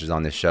sponsors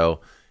on this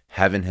show.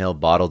 Heaven Hill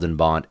Bottled and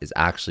Bond is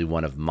actually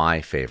one of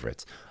my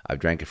favorites. I've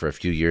drank it for a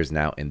few years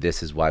now, and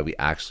this is why we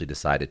actually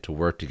decided to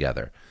work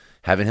together.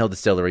 Heaven Hill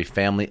Distillery,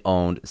 family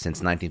owned since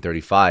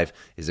 1935,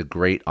 is a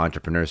great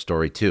entrepreneur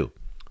story too.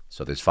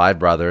 So there's 5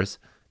 brothers.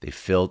 They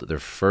filled their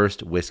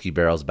first whiskey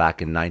barrels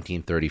back in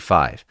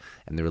 1935,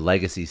 and their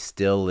legacy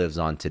still lives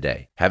on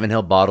today. Heaven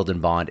Hill Bottled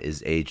and Bond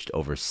is aged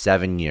over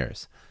 7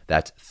 years.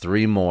 That's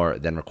 3 more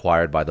than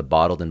required by the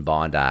Bottled and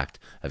Bond Act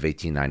of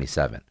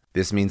 1897.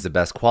 This means the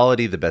best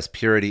quality, the best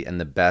purity, and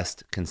the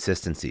best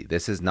consistency.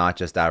 This is not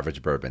just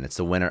average bourbon. It's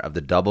the winner of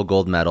the double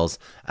gold medals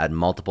at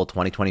multiple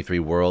 2023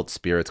 World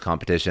Spirits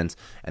competitions,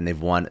 and they've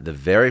won the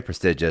very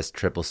prestigious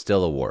Triple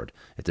Still Award.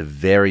 It's a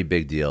very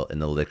big deal in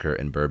the liquor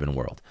and bourbon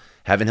world.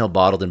 Heaven Hill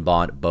Bottled and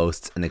Bond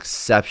boasts an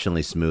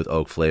exceptionally smooth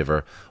oak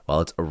flavor,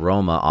 while its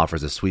aroma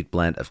offers a sweet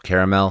blend of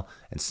caramel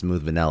and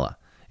smooth vanilla.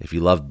 If you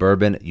love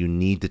bourbon, you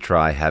need to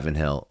try Heaven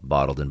Hill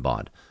Bottled and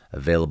Bond.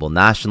 Available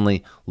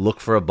nationally, look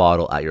for a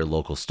bottle at your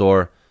local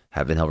store.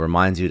 Heaven Hill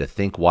reminds you to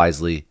think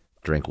wisely,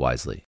 drink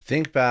wisely.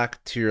 Think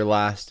back to your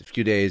last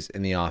few days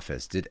in the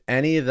office. Did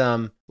any of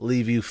them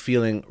leave you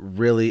feeling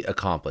really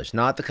accomplished?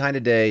 Not the kind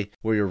of day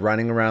where you're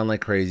running around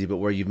like crazy, but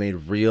where you've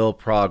made real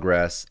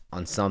progress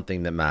on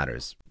something that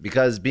matters.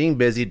 Because being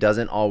busy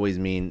doesn't always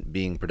mean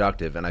being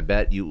productive, and I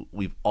bet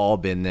we've all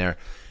been there.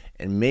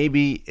 And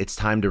maybe it's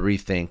time to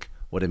rethink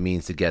what it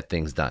means to get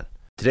things done.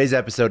 Today's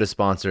episode is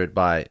sponsored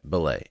by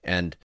Belay,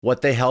 and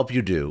what they help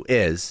you do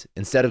is,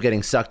 instead of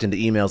getting sucked into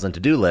emails and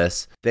to-do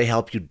lists, they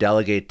help you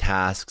delegate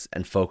tasks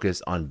and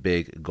focus on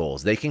big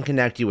goals. They can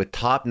connect you with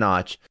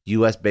top-notch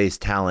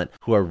US-based talent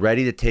who are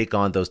ready to take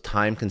on those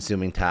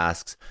time-consuming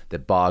tasks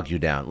that bog you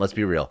down. Let's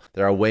be real.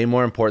 There are way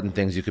more important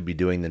things you could be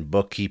doing than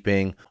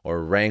bookkeeping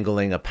or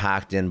wrangling a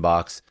packed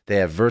inbox. They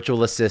have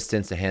virtual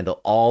assistants to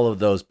handle all of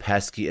those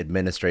pesky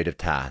administrative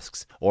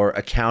tasks, or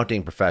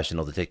accounting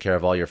professional to take care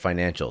of all your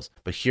financials.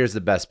 But here's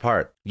the best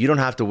part. You don't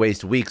have to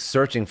waste weeks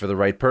searching for the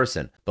right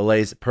person.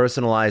 Belay's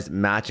personalized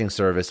matching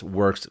service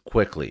works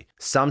quickly,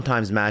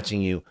 sometimes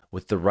matching you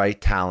with the right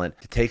talent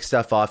to take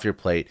stuff off your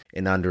plate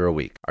in under a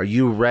week. Are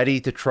you ready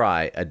to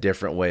try a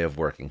different way of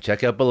working?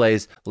 Check out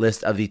Belay's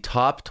list of the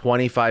top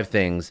 25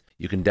 things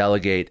you can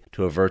delegate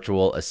to a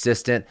virtual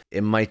assistant.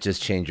 It might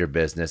just change your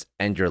business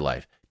and your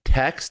life.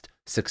 Text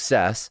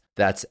SUCCESS,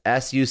 that's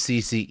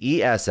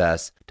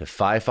SUCCESS, to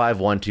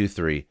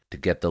 55123 to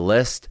get the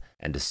list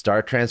and to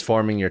start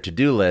transforming your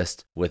to-do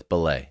list with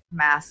Belay.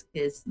 Masks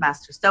are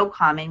so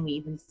common. We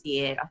even see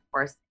it, of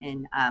course,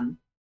 in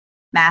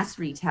mass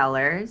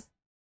retailers.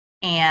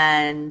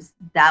 And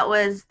that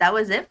was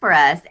it for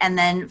us. And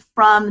then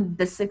from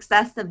the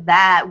success of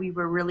that, we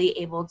were really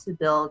able to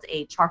build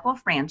a charcoal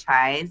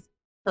franchise.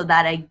 So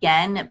that,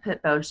 again,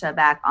 put Boscia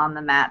back on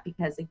the map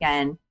because,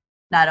 again,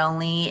 not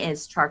only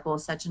is charcoal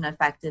such an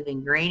effective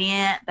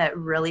ingredient, but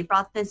really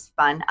brought this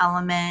fun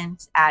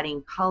element,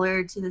 adding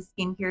color to the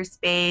skincare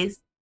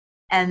space.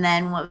 And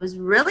then what was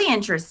really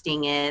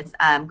interesting is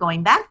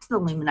going back to the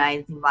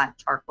luminizing black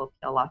charcoal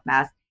peel-off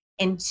mask.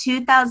 In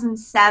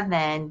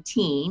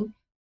 2017,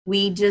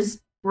 we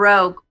just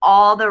broke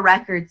all the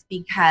records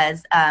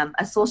because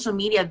a social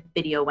media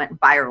video went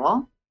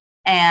viral,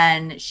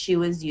 and she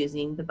was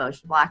using the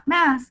Boscia Black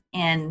mask.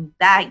 And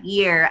that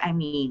year, I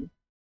mean,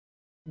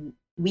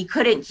 we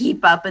couldn't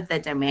keep up with the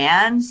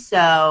demand.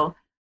 So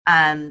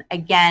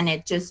again,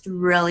 it just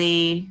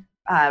really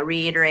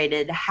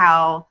reiterated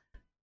how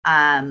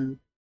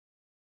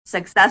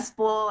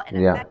successful and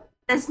effective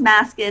this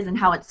mask is and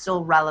how it's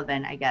still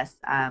relevant, I guess,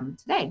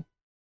 today.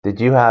 Did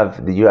you have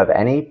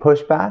any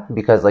pushback?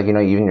 Because even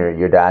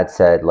your dad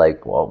said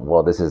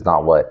well, this is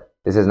not what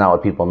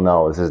people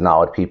know. This is not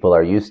what people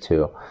are used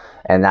to.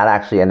 And that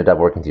actually ended up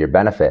working to your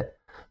benefit.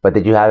 But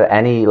did you have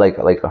any like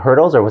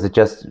hurdles, or was it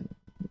just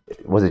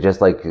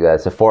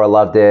Sephora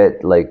loved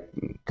it,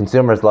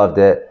 consumers loved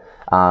it?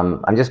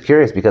 I'm just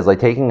curious because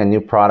taking a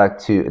new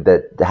product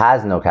that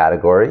has no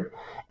category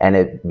and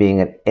it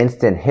being an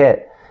instant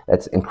hit,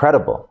 that's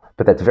incredible,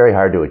 but that's very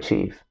hard to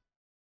achieve.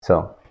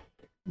 So.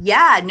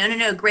 Yeah,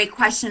 no. Great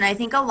question. I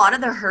think a lot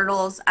of the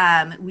hurdles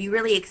we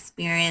really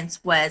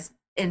experienced was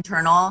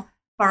internal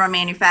from our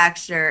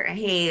manufacturer.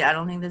 Hey, I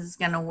don't think this is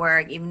going to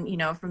work. Even,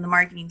 from the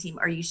marketing team,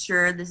 are you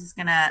sure this is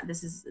going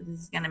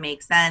to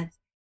make sense?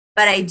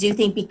 But I do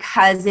think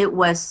because it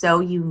was so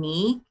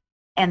unique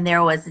and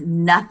there was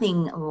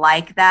nothing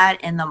like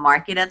that in the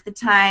market at the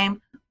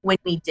time, when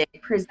we did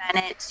present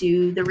it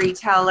to the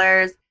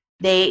retailers,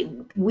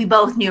 we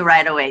both knew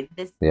right away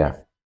this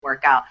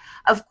work out.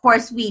 Of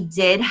course, we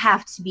did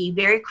have to be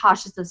very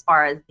cautious as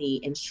far as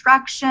the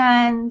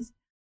instructions,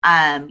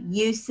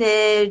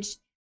 usage.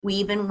 We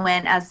even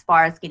went as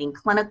far as getting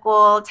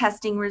clinical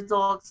testing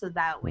results, so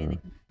that way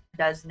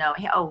does know,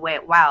 hey, oh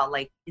wait, wow,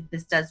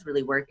 this does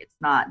really work. It's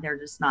not, they're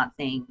just not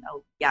saying,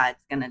 oh yeah, it's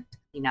gonna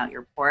clean out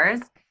your pores.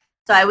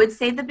 So I would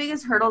say the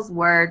biggest hurdles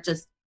were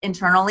just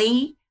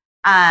internally,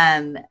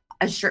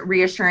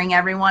 reassuring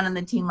everyone in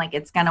the team,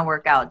 it's gonna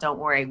work out, don't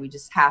worry, we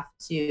just have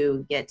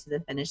to get to the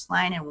finish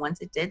line. And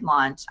once it did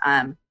launch,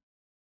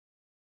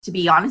 to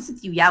be honest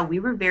with you, yeah, we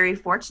were very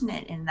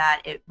fortunate in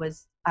that it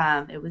was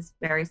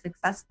very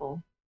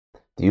successful.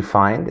 Do you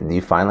find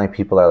like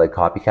people are like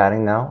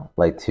copycatting now?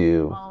 Like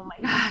to Oh my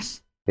gosh.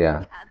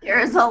 yeah. Yeah,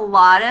 there's a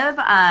lot of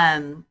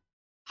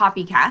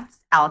copycats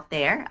out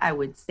there, I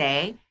would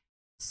say.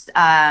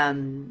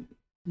 Um,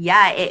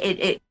 yeah,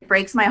 it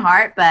breaks my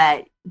heart,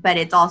 but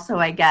it's also,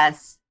 I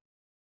guess,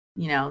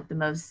 the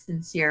most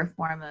sincere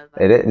form of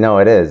It is, no,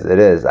 it is. It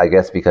is. I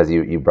guess because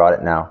you brought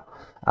it now.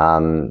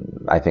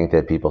 I think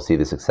that people see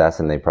the success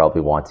and they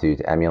probably want to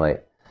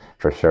emulate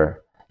for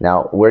sure.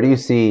 Now, where do you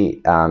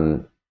see,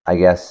 I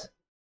guess,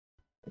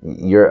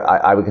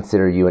 I would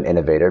consider you an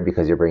innovator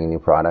because you're bringing new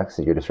products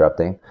that you're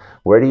disrupting.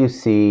 Where do you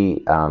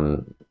see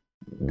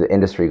the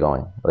industry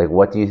going? Like,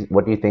 what do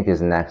you think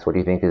is next? What do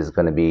you think is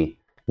going to be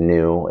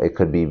new? It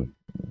could be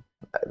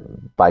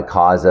by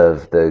cause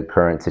of the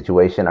current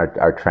situation.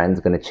 Are trends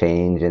going to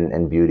change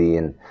in beauty,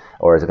 and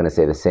or is it going to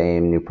stay the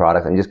same? New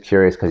products? I'm just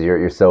curious because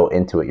you're so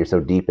into it. You're so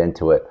deep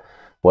into it.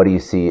 What do you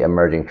see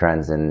emerging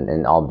trends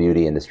in all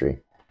beauty industry?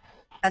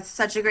 That's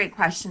such a great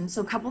question.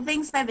 So, a couple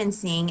things I've been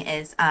seeing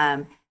is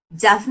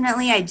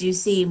definitely I do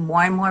see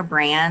more and more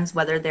brands,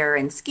 whether they're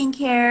in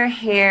skincare,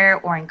 hair,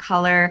 or in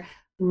color,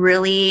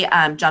 really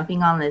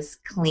jumping on this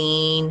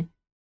clean,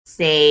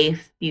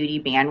 safe beauty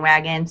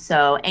bandwagon.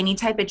 So, any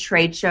type of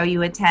trade show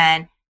you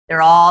attend,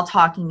 they're all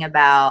talking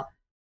about,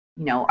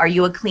 are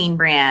you a clean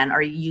brand?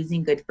 Are you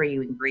using good for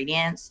you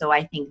ingredients? So,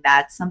 I think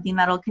that's something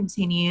that'll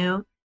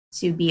continue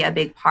to be a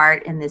big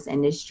part in this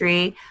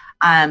industry.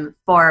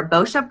 For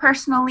Boscia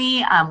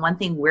personally, one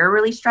thing we're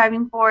really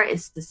striving for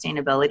is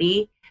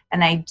sustainability.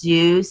 And I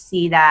do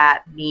see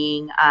that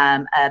being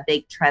a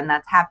big trend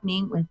that's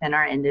happening within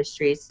our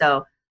industry.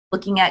 So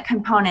looking at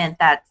component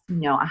that's,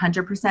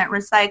 100%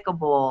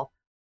 recyclable,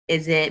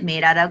 is it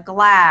made out of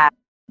glass?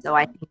 So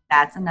I think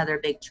that's another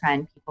big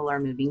trend people are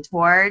moving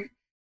toward.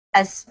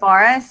 As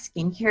far as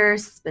skincare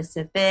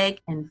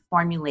specific and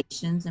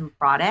formulations and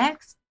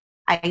products,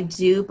 I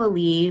do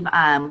believe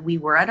we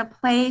were at a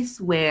place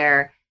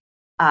where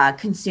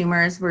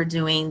consumers were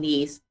doing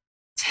these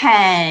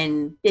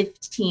 10,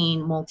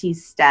 15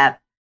 multi-step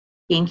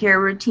skincare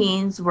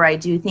routines, where I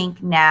do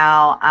think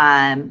now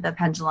the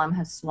pendulum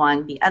has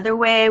swung the other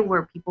way,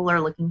 where people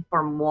are looking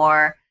for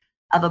more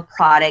of a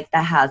product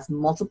that has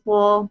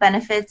multiple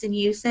benefits and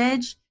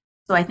usage.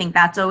 So I think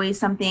that's always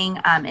something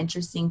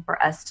interesting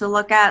for us to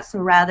look at. So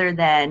rather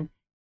than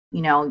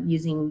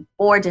using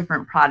four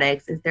different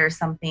products, is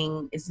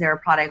there a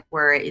product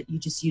where you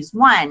just use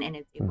one and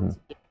it's able Hmm. to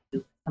give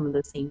you some of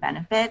those same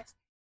benefits?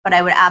 But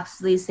I would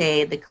absolutely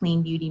say the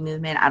clean beauty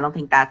movement, I don't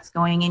think that's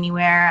going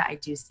anywhere. I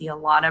do see a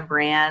lot of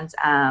brands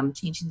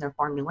changing their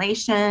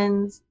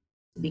formulations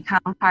to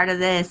become part of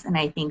this. And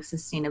I think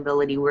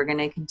sustainability, we're going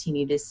to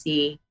continue to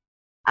see,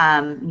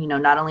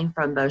 not only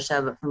from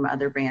Boscia, but from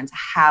other brands.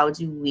 How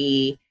do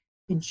we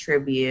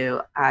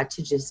contribute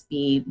to just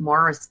be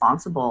more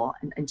responsible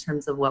in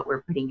terms of what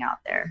we're putting out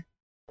there?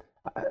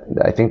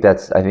 I think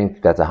that's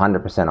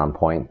 100% on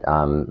point.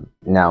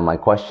 Now, my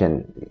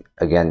question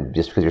again,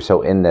 just because you're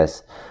so in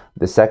this,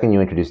 the second you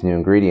introduce new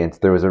ingredients,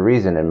 there was a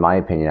reason, in my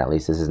opinion, at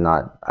least. This is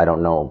not. I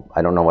don't know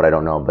what I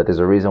don't know, but there's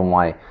a reason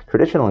why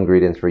traditional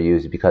ingredients were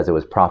used because it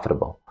was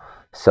profitable.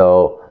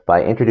 So,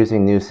 by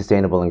introducing new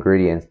sustainable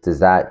ingredients, does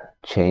that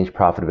change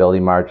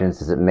profitability margins?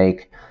 Does it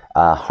make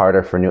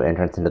harder for new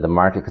entrants into the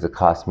market because it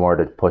costs more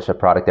to push a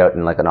product out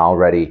in like an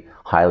already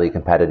highly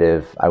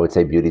competitive? I would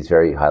say beauty is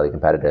very highly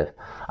competitive.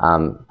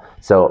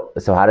 So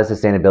how does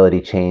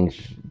sustainability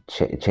change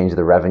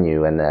the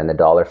revenue and the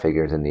dollar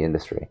figures in the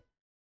industry?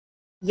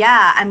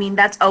 Yeah, I mean,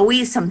 that's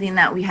always something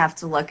that we have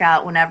to look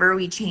at whenever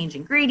we change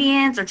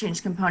ingredients or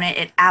change component.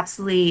 It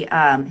absolutely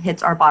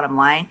hits our bottom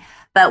line.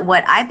 But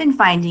what I've been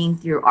finding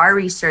through our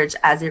research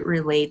as it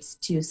relates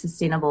to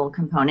sustainable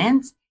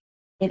components,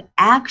 it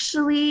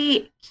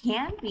actually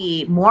can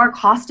be more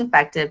cost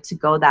effective to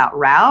go that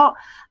route.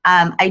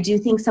 I do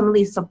think some of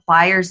these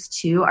suppliers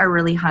too are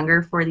really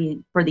hungry for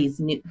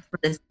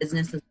this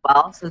business as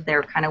well, so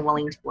they're kind of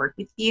willing to work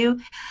with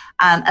you.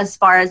 As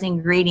far as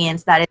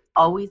ingredients, that is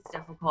always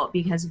difficult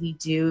because we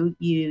do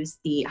use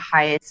the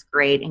highest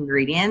grade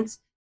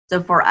ingredients.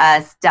 So for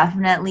us,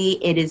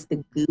 definitely it is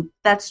the goop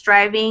that's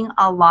driving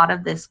a lot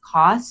of this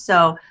cost.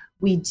 So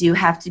we do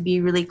have to be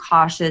really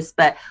cautious.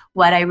 But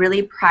what I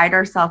really pride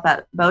ourselves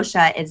at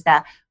Boscia is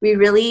that we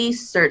really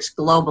search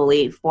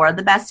globally for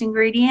the best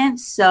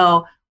ingredients.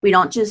 So we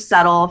don't just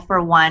settle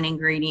for one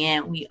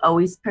ingredient. We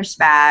always push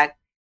back,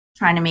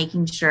 trying to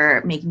making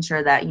sure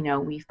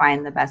that we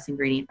find the best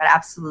ingredient. But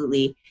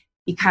absolutely,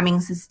 becoming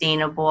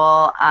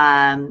sustainable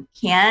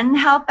can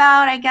help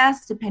out, I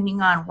guess,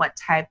 depending on what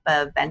type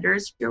of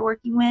vendors you're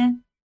working with.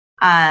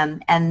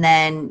 And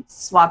then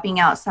swapping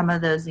out some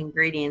of those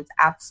ingredients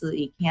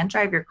absolutely can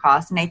drive your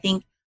costs. And I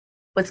think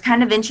what's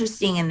kind of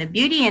interesting in the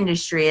beauty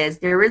industry is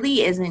there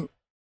really isn't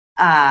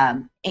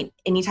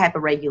any type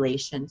of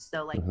regulation.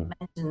 So, like you Hmm.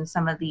 mentioned,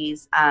 some of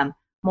these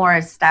more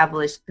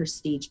established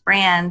prestige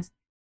brands,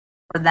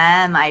 for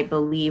them, I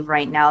believe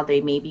right now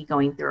they may be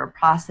going through a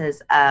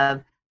process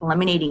of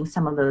eliminating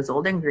some of those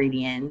old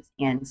ingredients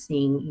and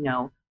seeing,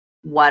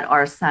 what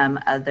are some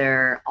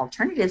other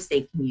alternatives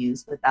they can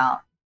use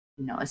without,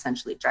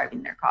 essentially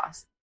driving their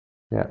costs.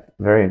 Yeah,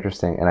 very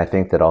interesting. And I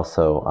think that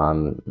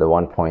also the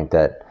one point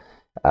that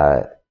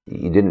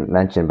you didn't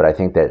mention, but I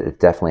think that it's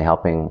definitely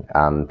helping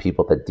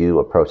people that do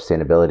approach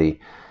sustainability.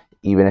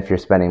 Even if you're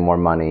spending more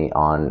money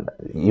on,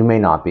 you may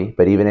not be,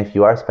 but even if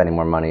you are spending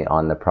more money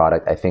on the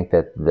product, I think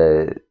that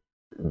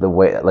the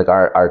way, like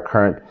our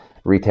current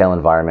retail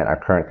environment, our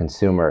current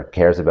consumer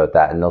cares about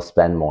that, and they'll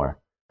spend more.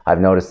 I've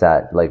noticed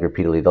that, like,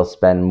 repeatedly, they'll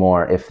spend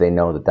more if they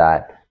know that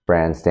that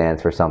brand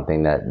stands for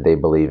something that they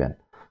believe in.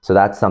 So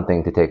that's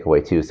something to take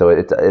away too. So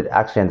it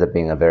actually ends up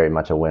being a very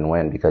much a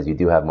win-win, because you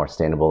do have more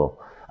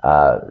sustainable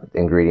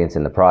ingredients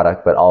in the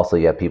product, but also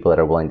you have people that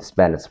are willing to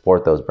spend and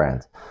support those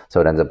brands.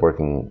 So it ends up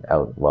working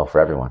out well for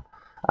everyone.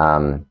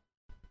 And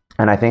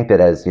I think that,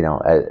 as you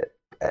know,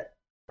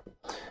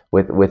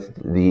 with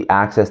the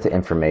access to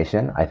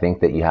information, I think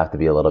that you have to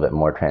be a little bit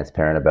more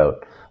transparent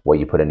about what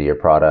you put into your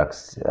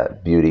products,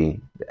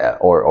 beauty,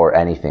 or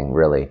anything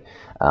really.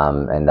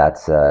 And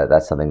that's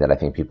something that I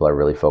think people are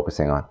really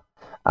focusing on.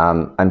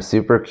 I'm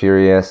super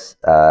curious,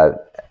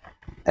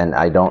 and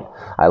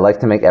I like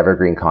to make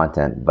evergreen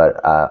content, but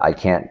I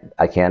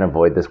can't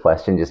avoid this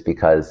question just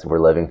because we're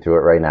living through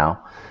it right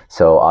now.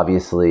 So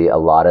obviously a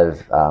lot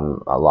of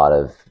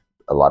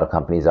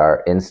companies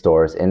are in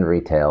stores, in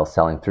retail,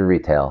 selling through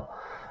retail.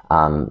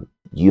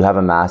 You have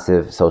a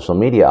massive social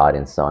media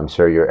audience, so I'm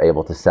sure you're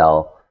able to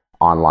sell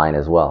online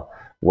as well.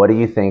 What do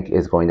you think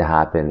is going to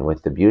happen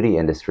with the beauty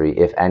industry,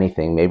 if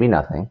anything? Maybe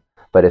nothing,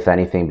 but if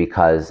anything,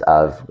 because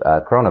of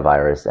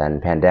coronavirus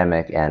and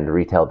pandemic and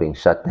retail being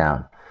shut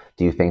down?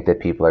 Do you think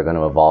that people are going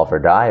to evolve or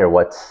die, or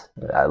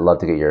I'd love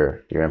to get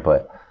your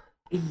input.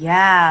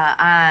 Yeah,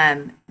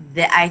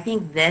 I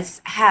think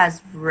this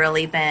has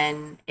really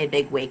been a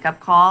big wake-up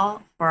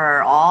call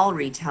for all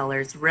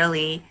retailers,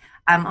 really.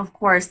 Of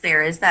course,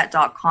 there is that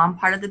 .com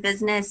part of the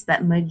business,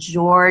 but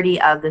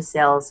majority of the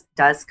sales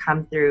does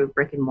come through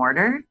brick and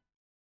mortar.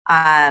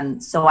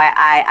 So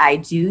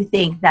I do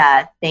think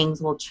that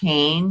things will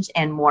change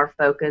and more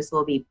focus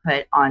will be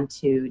put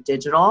onto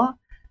digital.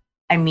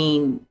 I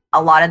mean,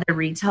 a lot of the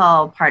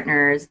retail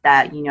partners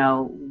that,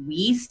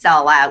 we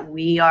sell at,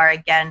 we are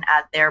again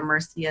at their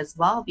mercy as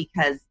well,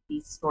 because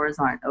these stores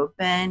aren't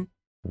open,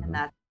 and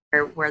that's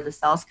where the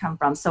sales come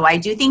from. So I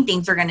do think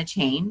things are going to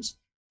change.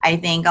 I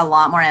think a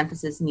lot more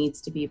emphasis needs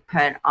to be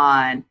put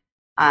on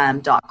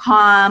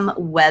 .com,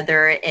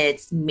 whether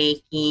it's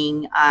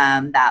making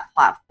that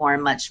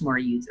platform much more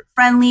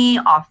user-friendly,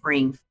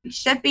 offering free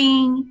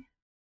shipping,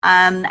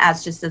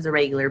 as a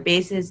regular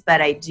basis.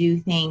 But I do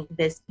think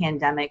this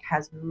pandemic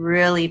has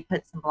really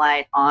put some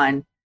light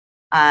on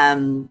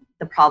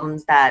the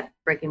problems that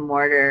brick and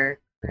mortar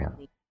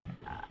currently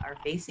are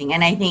facing.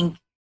 And I think,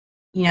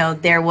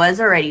 there was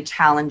already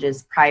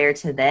challenges prior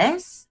to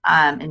this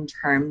in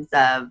terms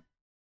of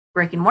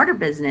brick and mortar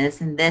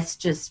business. And this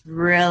just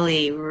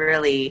really,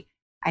 really,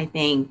 I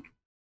think,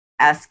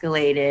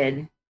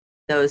 escalated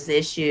those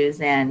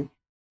issues. And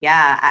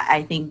yeah,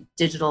 I think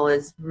digital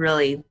is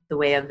really the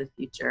way of the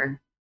future.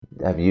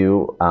 Have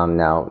you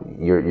now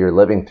you're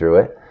living through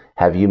it?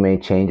 Have you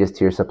made changes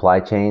to your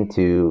supply chain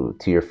to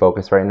your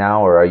focus right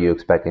now, or are you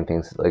expecting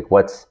things like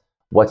what's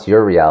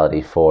your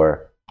reality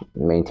for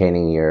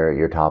maintaining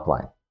your top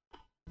line?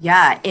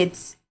 Yeah,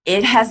 this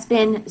has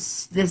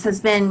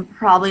been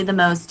probably the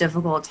most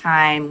difficult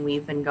time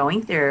we've been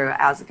going through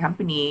as a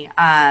company.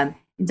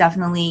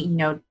 Definitely,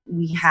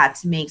 we had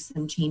to make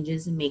some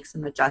changes and make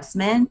some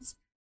adjustments.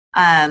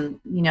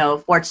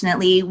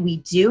 Fortunately, we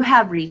do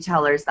have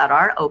retailers that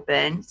are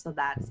open, so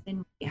that's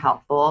been really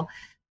helpful.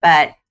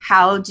 But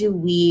how do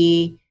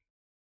we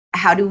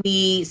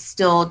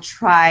still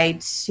try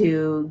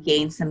to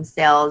gain some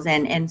sales?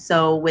 And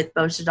so with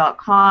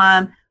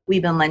Boscia.com,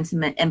 we've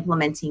been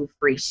implementing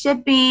free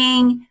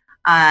shipping,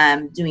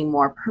 doing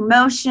more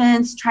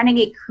promotions, trying to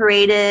get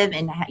creative,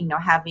 and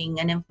having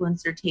an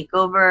influencer take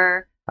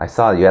over. I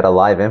saw you had a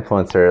live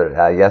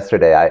influencer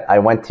yesterday. I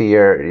went to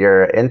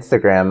your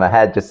Instagram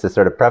ahead just to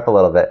sort of prep a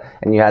little bit,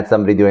 and you had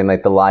somebody doing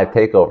like the live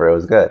takeover. It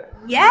was good.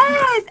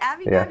 Yes,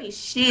 Abby Gabby,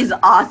 she's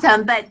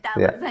awesome. But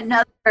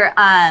that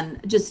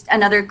was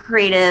another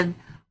creative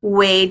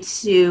way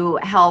to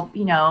help,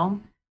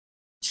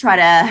 try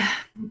to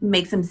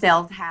make some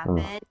sales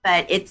happen.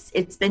 But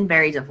it's been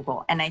very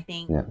difficult, and I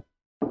think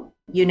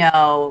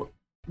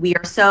we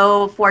are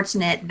so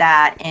fortunate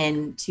that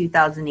in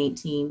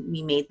 2018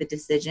 we made the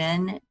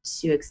decision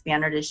to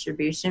expand our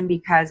distribution,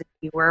 because if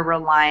we were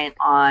reliant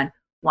on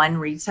one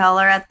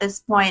retailer at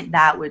this point,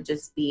 that would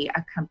just be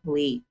a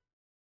complete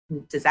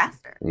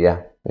disaster.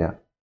 Yeah.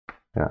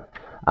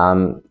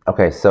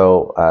 Okay,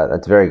 so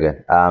that's very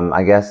good.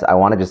 I guess I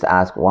want to just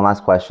ask one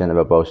last question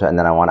about Boscia, and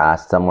then I want to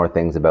ask some more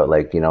things about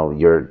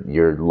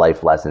your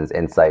life lessons,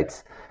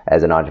 insights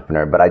as an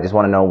entrepreneur. But I just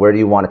want to know, where do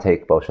you want to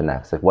take Boscia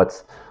next? Like,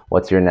 what's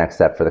your next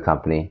step for the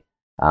company?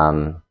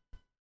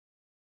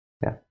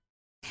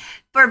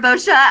 For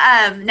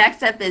Boscia,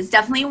 next up is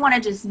definitely want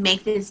to just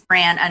make this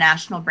brand a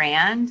national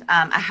brand,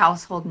 a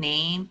household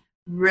name,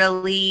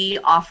 really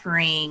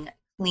offering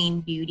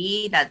clean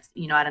beauty that's,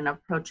 at an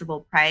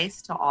approachable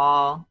price to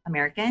all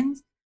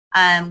Americans.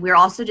 We're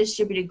also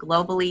distributed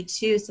globally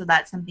too, so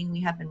that's something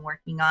we have been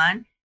working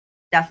on.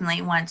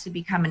 Definitely want to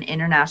become an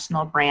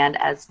international brand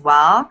as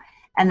well.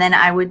 And then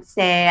I would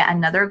say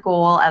another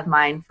goal of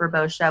mine for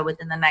Boscia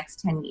within the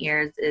next 10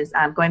 years is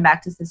going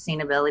back to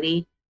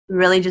sustainability. We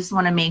really just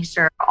want to make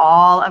sure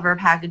all of our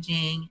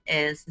packaging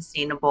is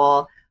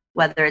sustainable,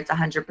 whether it's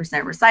 100%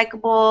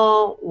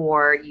 recyclable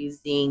or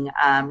using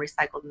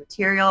recycled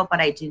material.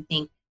 But I do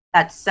think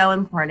that's so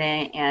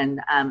important,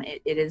 and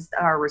it is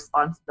our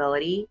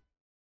responsibility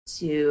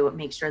to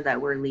make sure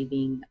that we're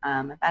leaving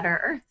a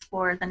better earth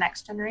for the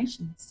next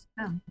generations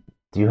to come.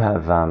 Do you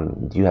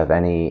have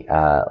any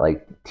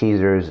like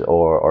teasers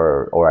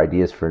or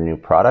ideas for new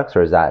products,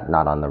 or is that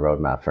not on the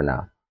roadmap for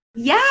now?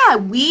 Yeah,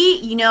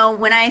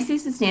 when I say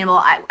sustainable,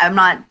 I'm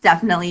not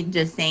definitely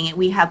just saying it.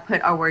 We have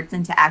put our words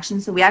into action.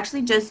 So we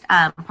actually just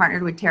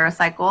partnered with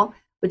TerraCycle,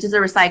 which is a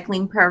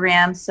recycling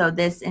program. So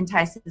this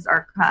entices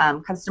our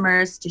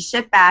customers to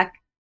ship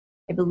back,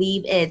 I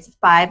believe it's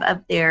 5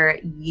 of their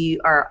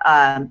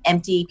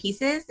empty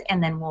pieces,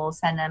 and then we'll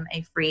send them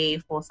a free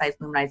full-size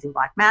luminizing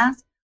black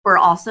mask. We're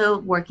also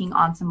working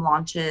on some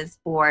launches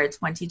for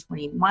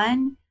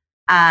 2021,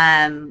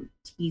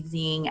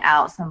 teasing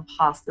out some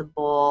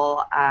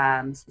possible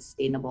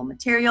sustainable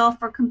material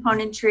for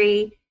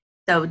componentry.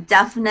 So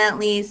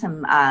definitely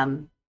some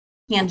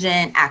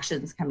tangent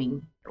actions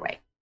coming your way.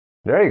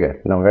 Very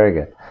good. No, very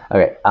good.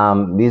 Okay.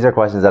 These are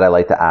questions that I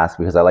like to ask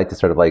because I like to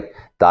sort of like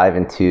dive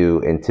into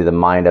the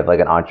mind of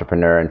like an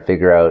entrepreneur and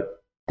figure out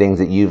things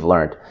that you've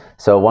learned.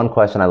 So one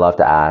question I love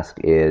to ask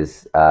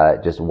is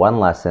just one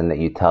lesson that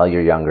you tell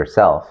your younger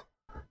self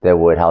that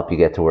would help you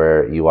get to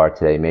where you are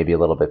today, maybe a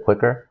little bit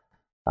quicker.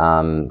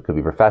 Could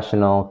be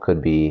professional,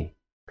 could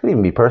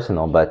even be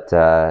personal, but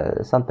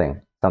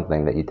something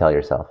that you tell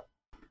yourself.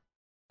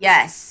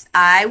 Yes,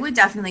 I would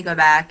definitely go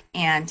back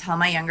and tell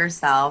my younger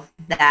self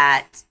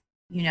that,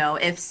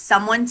 if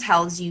someone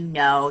tells you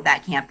no,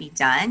 that can't be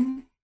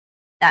done,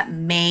 that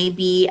may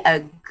be a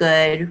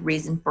good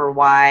reason for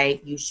why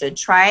you should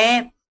try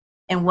it.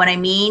 And what I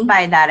mean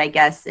by that, I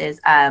guess, is,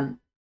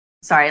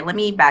 sorry, let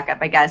me back up,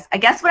 I guess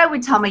what I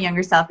would tell my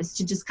younger self is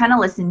to just kind of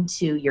listen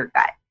to your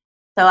gut.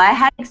 So I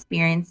had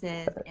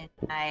experiences in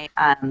my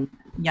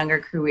younger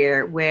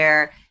career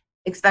where,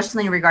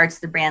 especially in regards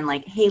to the brand,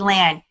 like, hey,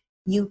 Lan,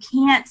 you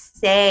can't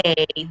say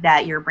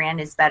that your brand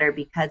is better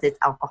because it's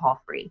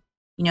alcohol free.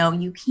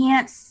 You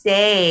can't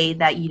say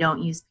that you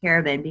don't use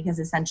paraben because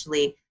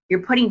essentially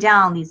you're putting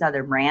down these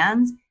other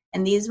brands.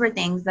 And these were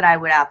things that I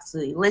would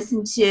absolutely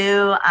listen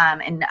to,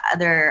 and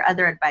other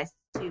advice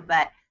too.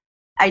 But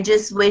I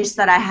just wish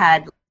that I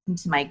had listened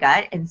to my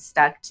gut and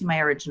stuck to my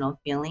original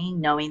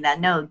feeling, knowing that,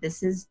 no,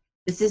 this is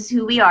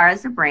who we are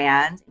as a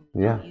brand.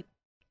 Yeah.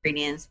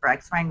 Ingredients for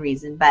X, Y, and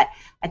reason. But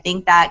I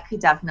think that could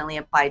definitely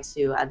apply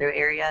to other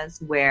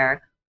areas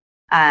where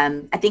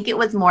I think it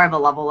was more of a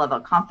level of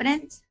a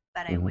confidence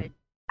that I wish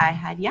I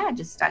had,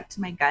 just stuck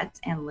to my guts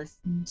and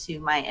listened to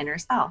my inner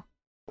self.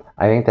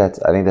 I think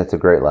that's a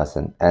great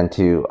lesson. And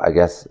to, I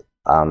guess,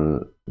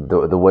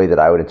 the way that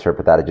I would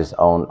interpret that is just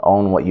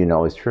own what you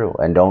know is true,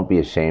 and don't be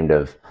ashamed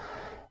of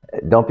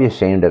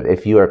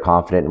if you are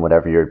confident in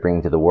whatever you're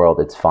bringing to the world,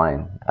 it's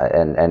fine,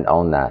 and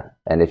own that.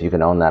 And if you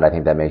can own that, I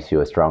think that makes you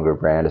a stronger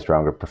brand, a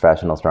stronger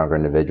professional, stronger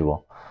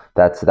individual.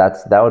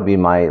 That would be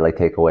my like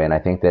takeaway. And I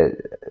think that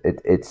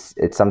it's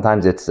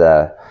sometimes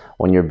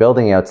when you're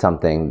building out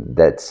something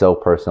that's so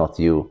personal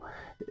to you,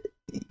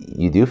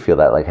 you do feel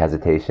that like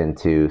hesitation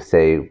to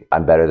say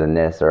I'm better than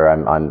this, or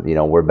I'm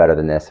we're better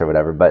than this or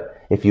whatever. But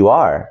if you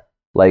are,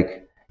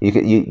 like,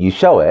 you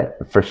show it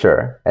for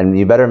sure, and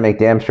you better make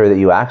damn sure that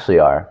you actually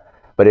are.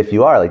 But if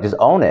you are, like, just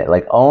own it,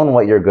 like own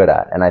what you're good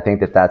at. And I think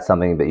that that's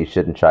something that you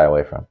shouldn't shy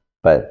away from.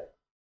 But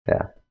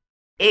yeah.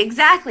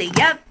 Exactly.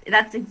 Yep.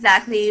 That's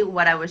exactly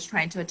what I was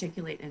trying to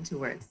articulate into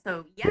words.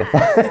 So yeah.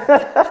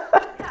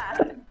 Yeah.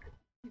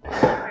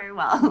 Very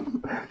well.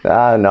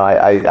 No,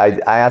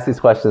 I ask these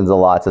questions a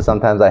lot, so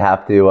sometimes I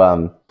have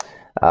to.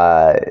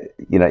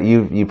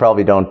 You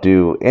probably don't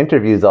do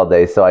interviews all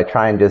day, so I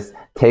try and just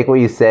take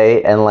what you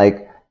say and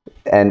like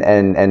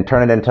and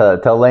turn it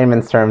into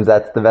layman's terms.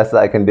 That's the best that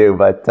I can do.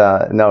 But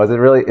no,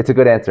 it's a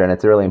good answer, and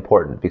it's really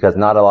important because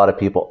not a lot of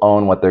people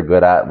own what they're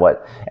good at.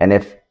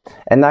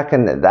 And that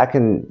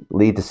can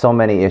lead to so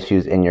many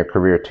issues in your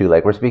career too.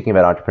 Like, we're speaking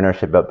about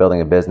entrepreneurship, about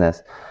building a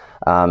business.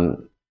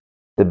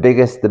 The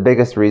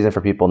biggest reason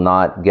for people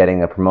not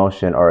getting a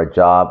promotion or a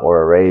job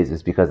or a raise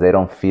is because they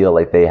don't feel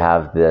like they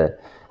have the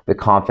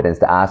confidence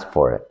to ask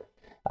for it.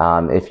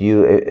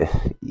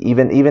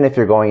 Even if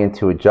you're going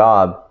into a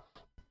job,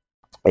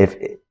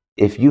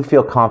 if you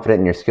feel confident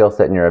in your skill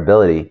set and your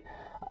ability,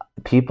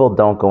 people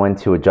don't go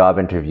into a job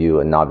interview,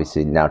 and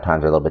obviously now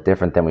times are a little bit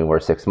different than we were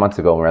 6 months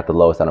ago when we were at the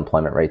lowest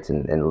unemployment rates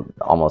in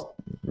almost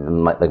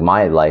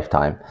my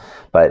lifetime.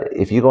 But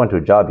if you go into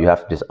a job, you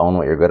have to just own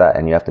what you're good at,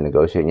 and you have to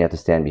negotiate, and you have to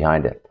stand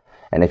behind it.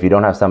 And if you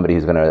don't have somebody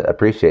who's going to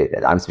appreciate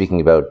it, I'm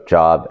speaking about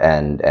job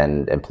and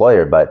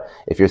employer, but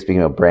if you're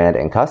speaking about brand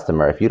and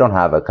customer, if you don't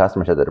have a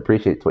customer set that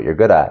appreciates what you're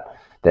good at,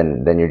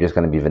 then you're just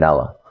going to be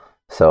vanilla.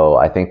 So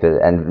I think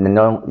that, and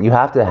no, you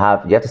have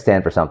to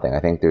stand for something. I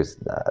think there's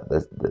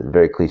this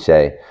very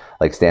cliche,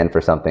 like stand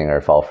for something or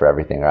fall for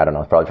everything, or I don't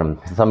know, it's probably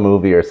from some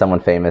movie or someone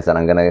famous, and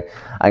I'm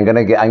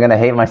gonna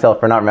hate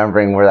myself for not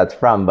remembering where that's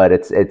from, but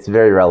it's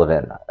very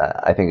relevant.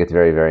 I think it's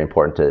very, very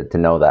important to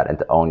know that and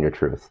to own your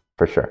truth,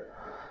 for sure,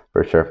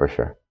 for sure, for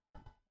sure.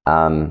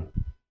 Um,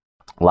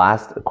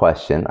 Last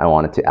question I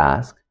wanted to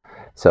ask.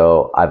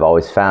 So I've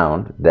always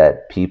found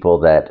that people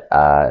that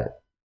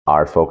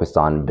are focused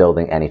on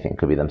building anything, it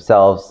could be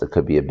themselves, it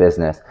could be a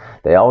business,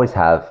 they always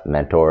have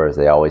mentors,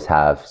 they always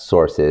have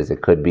sources.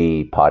 It could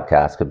be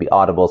podcasts, could be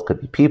audibles,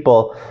 could be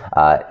people.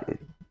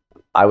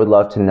 I would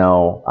love to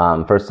know,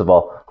 first of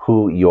all,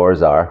 who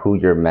yours are, who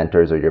your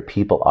mentors or your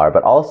people are,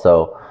 but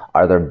also,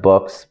 are there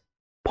books,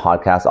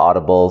 podcasts,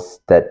 audibles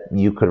that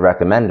you could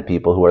recommend to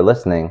people who are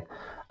listening,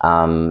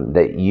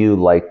 that you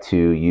like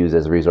to use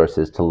as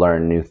resources to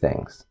learn new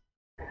things?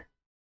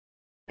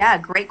 Yeah,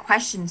 great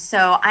question.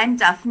 So I'm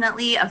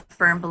definitely a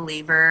firm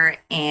believer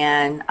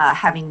in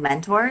having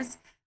mentors.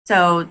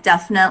 So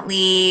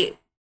definitely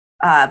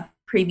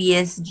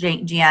previous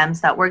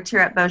GMs that worked here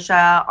at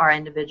Boscia are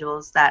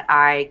individuals that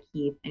I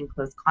keep in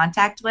close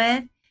contact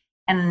with.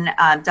 And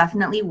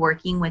definitely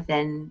working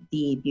within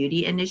the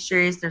beauty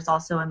industries. There's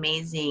also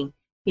amazing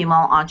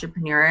female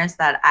entrepreneurs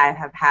that I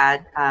have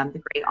had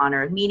the great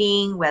honor of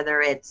meeting,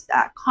 whether it's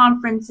at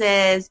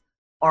conferences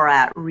or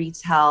at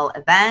retail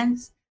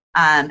events.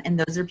 And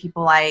those are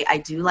people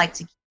I do like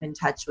to keep in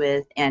touch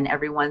with, and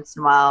every once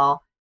in a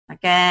while,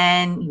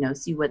 again,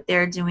 see what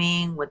they're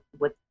doing, what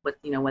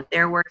what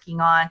they're working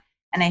on.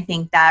 And I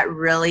think that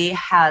really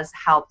has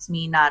helped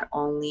me not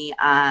only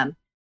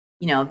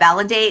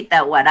validate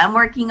that what I'm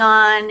working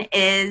on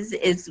is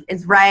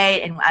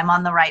right and I'm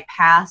on the right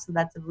path. So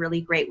that's a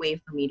really great way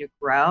for me to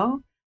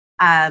grow.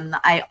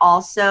 I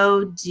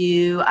also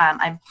do,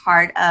 I'm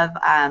part of,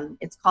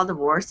 it's called the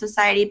Roar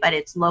Society, but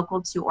it's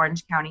local to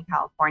Orange County,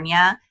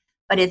 California.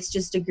 But it's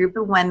just a group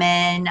of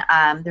women.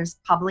 There's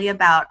probably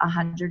about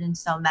 100 and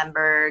so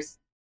members,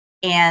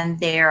 and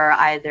they're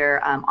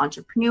either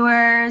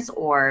entrepreneurs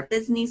or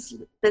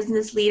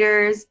business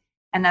leaders.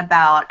 And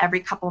about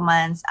every couple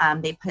months,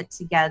 they put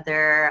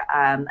together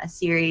a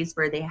series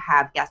where they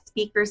have guest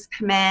speakers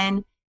come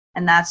in.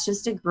 And that's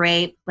just a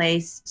great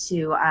place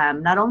to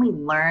not only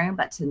learn,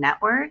 but to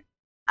network.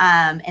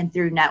 And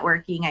through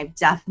networking, I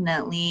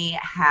definitely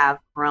have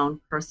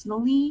grown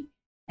personally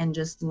and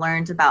just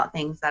learned about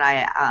things that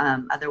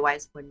I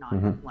otherwise would not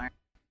have learned.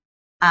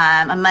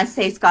 I must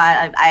say,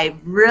 Scott, I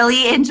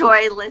really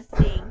enjoy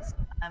listening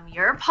to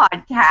your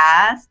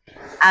podcast.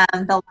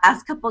 The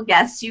last couple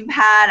guests you've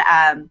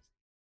had,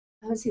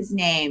 what was his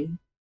name?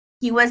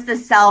 He was the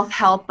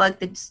self-help book,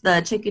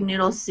 the chicken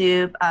noodle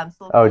soup.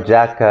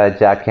 Jack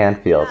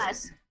Canfield.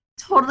 Gosh,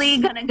 totally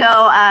gonna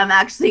go.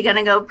 Actually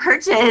gonna go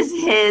purchase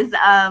his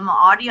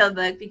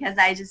audiobook because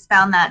I just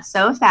found that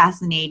so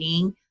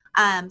fascinating.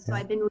 So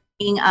I've been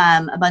reading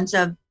a bunch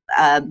of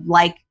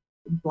like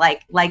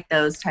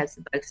those types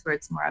of books where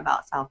it's more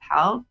about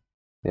self-help.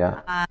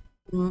 Yeah.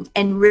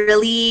 And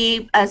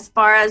really, as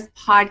far as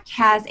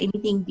podcasts,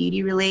 anything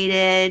beauty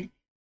related,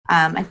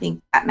 I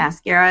think that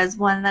Mascara is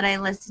one that I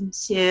listen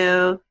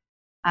to.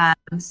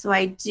 So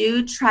I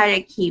do try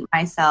to keep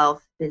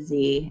myself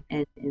busy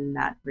in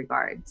that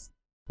regards.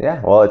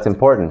 Yeah, well, it's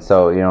important.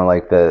 So,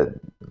 like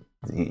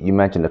you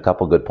mentioned a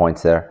couple good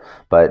points there,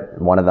 but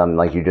one of them,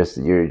 like you're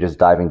just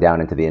diving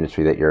down into the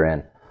industry that you're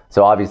in.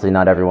 So obviously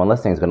not everyone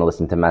listening is going to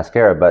listen to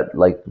Mascara, but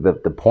like the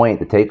point,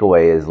 the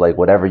takeaway is like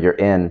whatever you're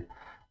in,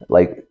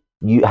 like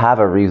you have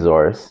a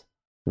resource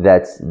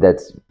that's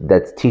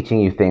teaching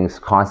you things,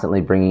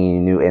 constantly bringing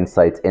you new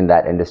insights in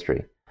that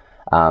industry.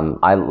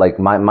 I like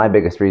my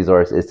biggest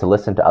resource is to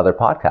listen to other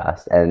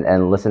podcasts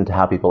and listen to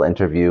how people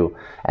interview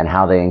and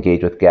how they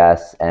engage with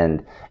guests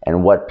and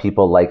what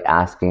people like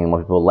asking and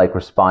what people like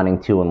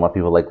responding to and what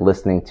people like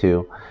listening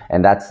to.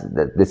 And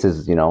this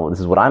is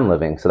what I'm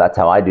living. So that's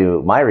how I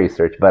do my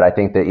research. But I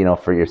think that,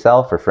 for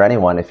yourself or for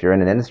anyone, if you're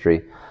in an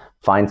industry,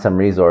 find some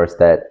resource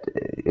that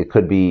it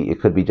could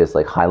be just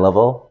like high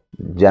level,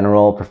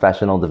 general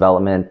professional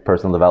development,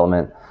 personal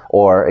development,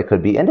 or it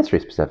could be industry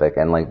specific.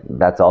 And like,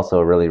 that's also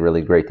a really,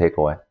 really great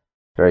takeaway.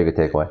 Very good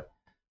takeaway.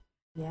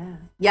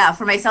 Yeah.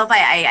 For myself,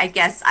 I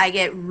guess I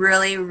get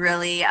really,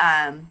 really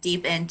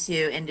deep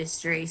into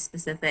industry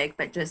specific,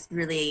 but just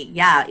really,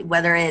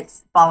 whether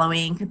it's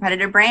following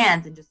competitor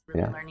brands and just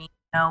really learning,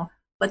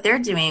 what they're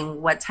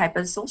doing, what type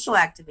of social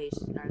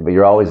activation. But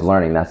you're always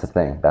learning. That's the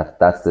thing.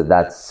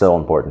 That's so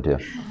important too.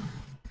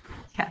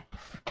 Yeah.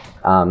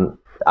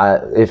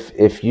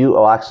 If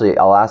you, actually,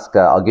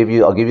 I'll give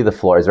you the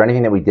floor. Is there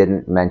anything that we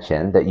didn't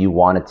mention that you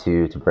wanted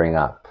to bring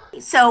up?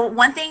 So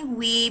one thing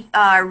we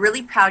are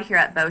really proud here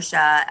at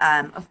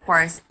Boscia, of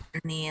course,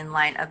 in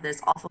light of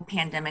this awful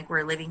pandemic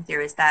we're living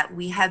through, is that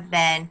we have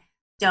been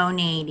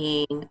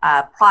donating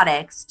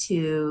products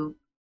to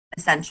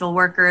essential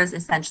workers,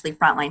 essentially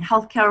frontline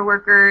healthcare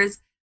workers.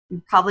 We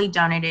probably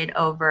donated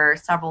over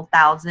several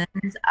thousands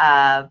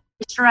of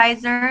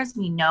moisturizers.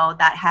 We know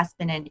that has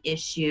been an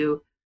issue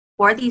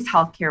for these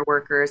healthcare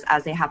workers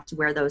as they have to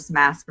wear those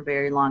masks for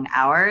very long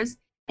hours.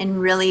 And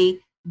really,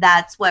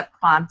 that's what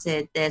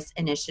prompted this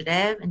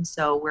initiative. And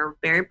so we're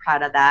very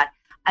proud of that.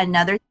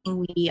 Another thing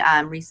we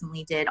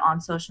recently did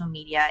on social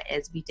media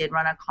is we did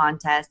run a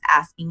contest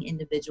asking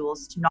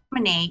individuals to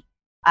nominate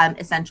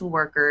essential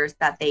workers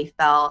that they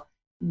felt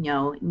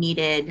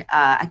needed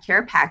a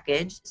care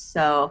package.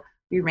 So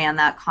we ran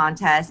that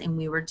contest and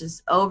we were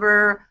just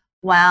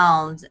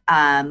overwhelmed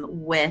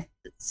with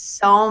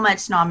so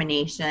much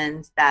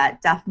nominations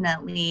that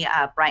definitely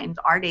brightened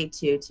our day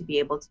to be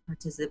able to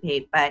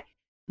participate. But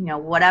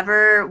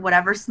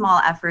whatever small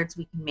efforts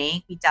we can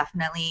make, we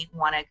definitely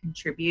want to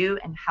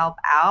contribute and help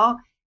out.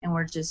 And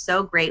we're just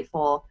so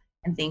grateful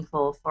and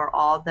thankful for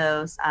all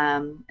those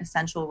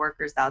essential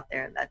workers out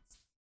there that's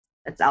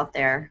out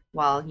there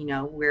while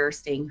we're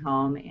staying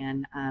home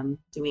and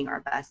doing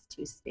our best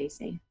to stay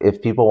safe.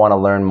 If people want to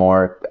learn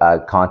more,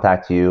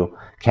 contact you,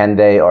 can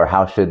they, or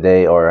how should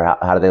they, or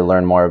how do they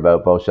learn more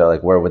about Boscia?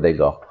 Like, where would they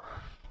go?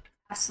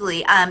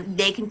 Absolutely.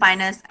 They can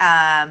find us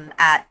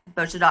at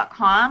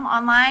Boscia.com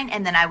online.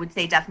 And then I would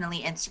say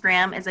definitely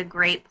Instagram is a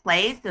great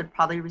place. They would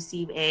probably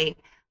receive a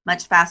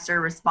much faster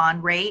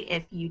respond rate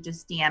if you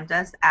just DM'd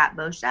us at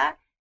Boscia.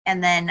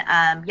 And then,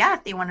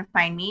 if they want to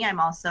find me, I'm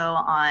also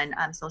on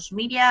social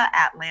media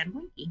at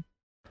Landwinky.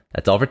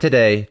 That's all for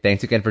today.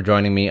 Thanks again for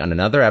joining me on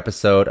another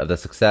episode of the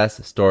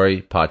Success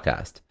Story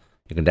Podcast.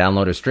 You can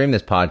download or stream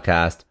this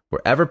podcast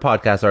wherever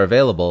podcasts are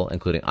available,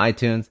 including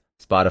iTunes,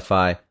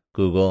 Spotify,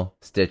 Google,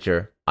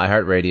 Stitcher,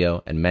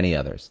 iHeartRadio, and many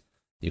others.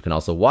 You can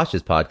also watch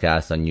this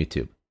podcast on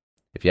YouTube.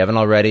 If you haven't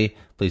already,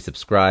 please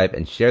subscribe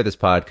and share this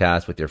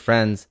podcast with your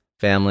friends,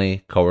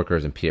 family,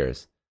 coworkers, and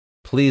peers.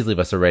 Please leave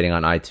us a rating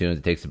on iTunes.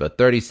 It takes about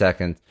 30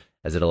 seconds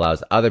as it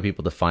allows other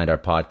people to find our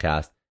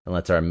podcast and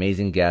lets our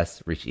amazing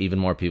guests reach even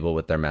more people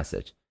with their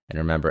message. And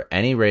remember,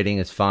 any rating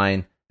is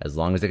fine as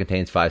long as it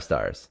contains 5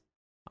 stars.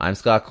 I'm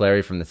Scott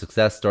Clary from the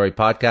Success Story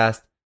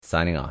Podcast,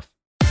 signing off.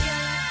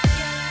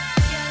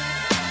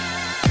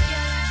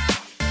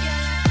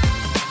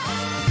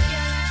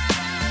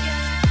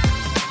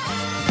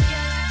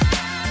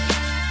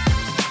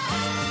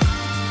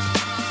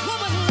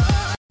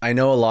 I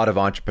know a lot of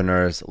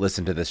entrepreneurs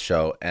listen to this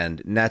show,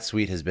 and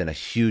NetSuite has been a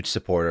huge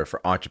supporter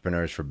for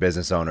entrepreneurs, for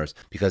business owners,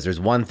 because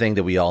there's one thing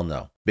that we all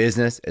know.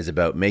 Business is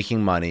about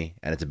making money,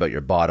 and it's about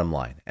your bottom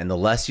line. And the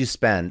less you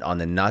spend on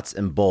the nuts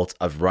and bolts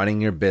of running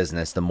your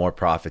business, the more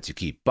profits you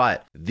keep.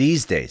 But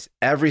these days,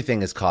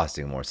 everything is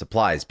costing more.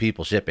 Supplies,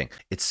 people, shipping.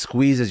 It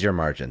squeezes your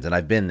margins, and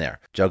I've been there,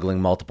 juggling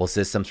multiple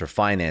systems for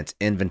finance,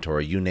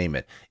 inventory, you name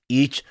it,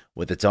 each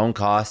with its own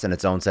costs and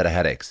its own set of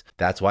headaches.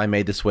 That's why I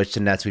made the switch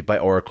to NetSuite by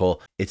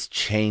Oracle. It's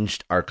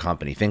changed our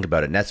company. Think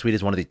about it. NetSuite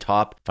is one of the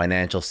top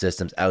financial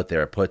systems out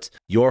there. It puts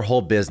your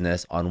whole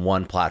business on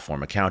one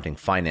platform, accounting,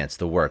 finance,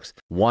 the works.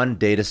 One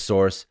data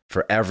source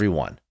for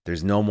everyone.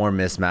 There's no more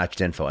mismatched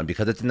info. And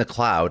because it's in the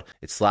cloud,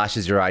 it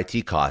slashes your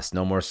IT costs.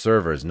 No more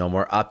servers, no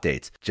more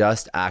updates.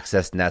 Just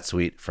access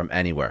NetSuite from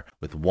anywhere.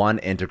 With one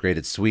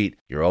integrated suite,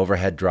 your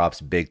overhead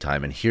drops big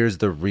time. And here's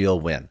the real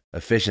win.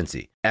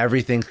 Efficiency.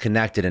 Everything's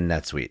connected in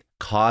NetSuite.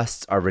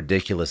 Costs are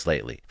ridiculous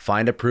lately.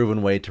 Find a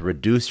proven way to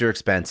reduce your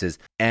expenses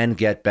and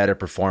get better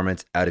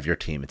performance out of your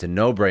team. It's a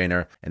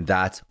no-brainer, and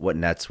that's what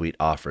NetSuite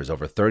offers.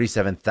 Over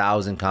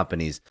 37,000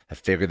 companies have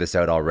figured this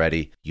out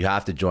already. You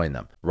have to join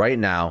them. Right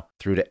now,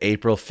 through to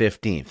April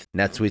 15th,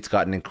 NetSuite's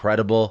got an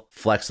incredible,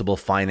 flexible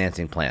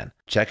financing plan.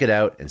 Check it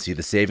out and see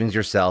the savings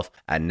yourself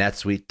at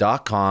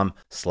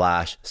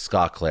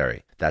netsuite.com/Scott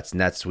Clary. That's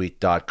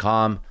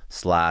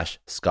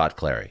netsuite.com/Scott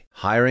Clary.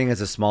 Hiring as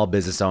a small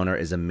business owner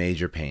is a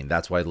major pain.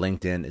 That's why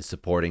LinkedIn is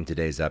supporting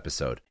today's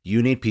episode.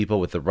 You need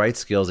people with the right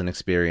skills and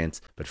experience,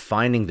 but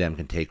finding them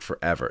can take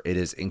forever. It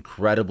is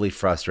incredibly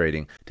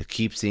frustrating to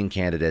keep seeing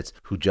candidates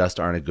who just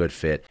aren't a good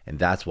fit, and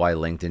that's why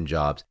LinkedIn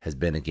Jobs has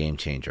been a game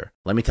changer.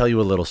 Let me tell you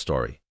a little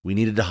story. We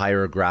needed to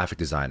hire a graphic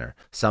designer,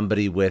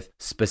 somebody with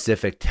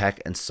specific tech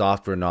and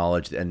software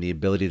knowledge and the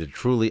ability to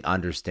truly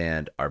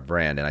understand our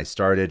brand. And I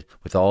started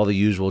with all the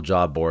usual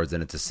job boards,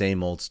 and it's the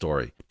same old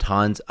story.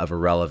 Tons of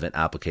irrelevant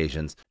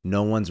applications.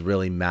 No one's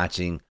really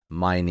matching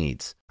my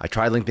needs. I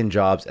tried LinkedIn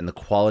Jobs, and the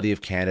quality of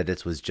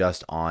candidates was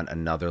just on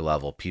another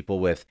level. People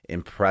with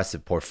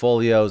impressive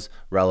portfolios,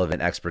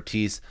 relevant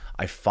expertise.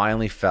 I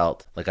finally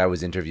felt like I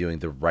was interviewing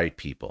the right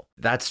people.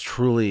 That's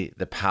truly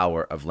the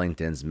power of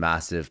LinkedIn's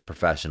massive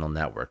professional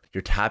network.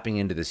 You're tapping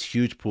into this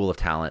huge pool of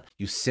talent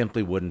you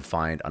simply wouldn't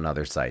find on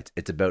other sites.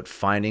 It's about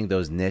finding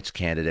those niche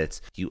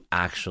candidates you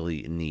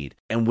actually need.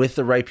 And with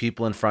the right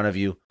people in front of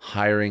you,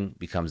 hiring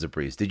becomes a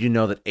breeze. Did you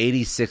know that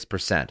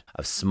 86%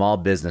 of small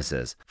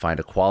businesses find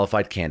a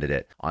qualified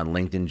candidate on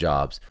LinkedIn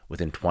Jobs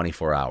within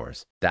 24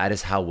 hours. That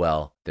is how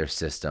well their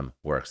system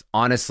works.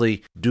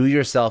 Honestly, do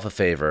yourself a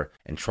favor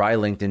and try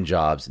LinkedIn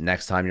Jobs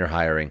next time you're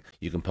hiring.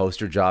 You can post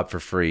your job for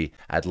free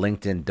at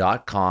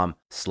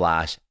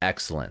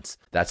linkedin.com/excellence.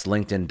 That's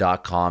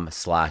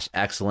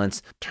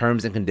linkedin.com/excellence.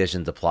 Terms and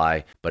conditions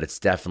apply, but it's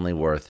definitely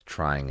worth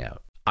trying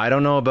out. I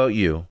don't know about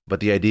you, but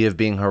the idea of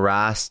being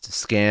harassed,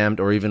 scammed,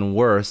 or even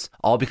worse,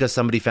 all because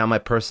somebody found my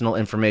personal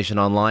information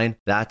online,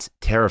 that's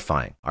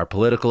terrifying. Our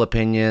political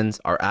opinions,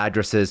 our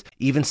addresses,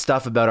 even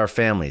stuff about our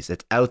families,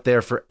 it's out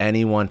there for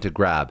anyone to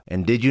grab.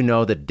 And did you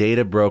know that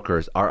data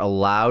brokers are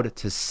allowed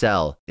to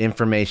sell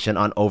information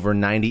on over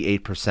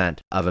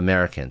 98% of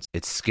Americans?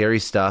 It's scary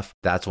stuff.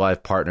 That's why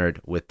I've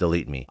partnered with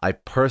Delete Me. I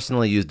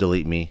personally use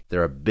Delete Me.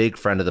 They're a big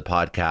friend of the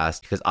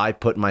podcast because I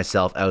put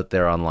myself out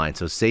there online.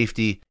 So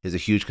safety is a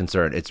huge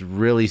concern. It's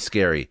really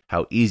scary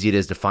how easy it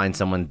is to find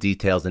someone's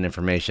details and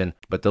information,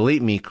 but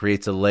Delete Me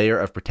creates a layer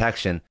of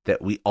protection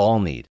that we all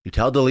need. You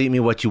tell Delete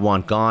Me what you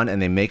want gone,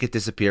 and they make it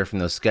disappear from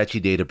those sketchy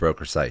data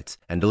broker sites.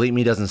 And Delete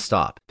Me doesn't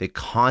stop. They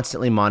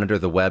constantly monitor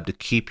the web to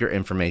keep your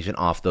information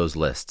off those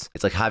lists.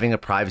 It's like having a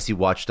privacy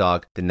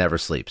watchdog that never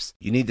sleeps.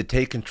 You need to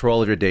take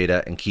control of your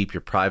data and keep your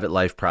private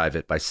life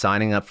private by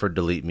signing up for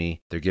Delete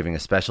Me. They're giving a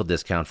special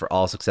discount for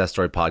all Success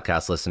Story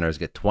podcast listeners.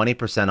 Get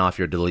 20% off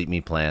your Delete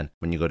Me plan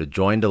when you go to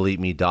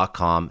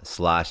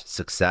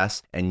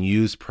joindeleteme.com/success and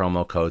use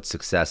promo code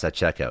success at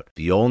checkout.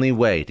 The only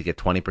way to get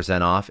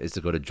 20% off is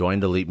to go to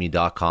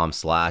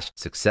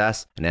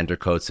joindeleteme.com/success and enter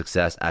code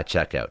success at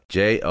checkout.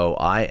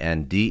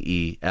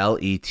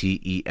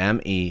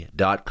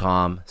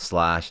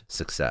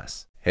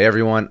 joindeleteme.com/success. Hey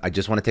everyone, I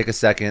just want to take a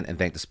second and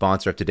thank the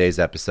sponsor of today's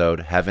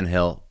episode, Heaven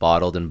Hill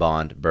Bottled and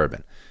Bond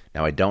Bourbon.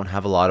 Now, I don't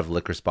have a lot of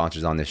liquor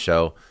sponsors on this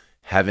show.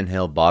 Heaven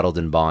Hill Bottled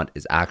and Bond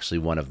is actually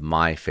one of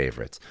my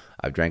favorites.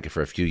 I've drank it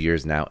for a few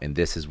years now, and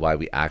this is why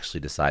we actually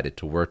decided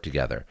to work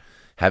together.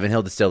 Heaven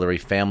Hill Distillery,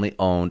 family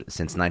owned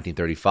since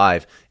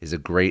 1935, is a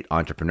great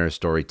entrepreneur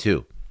story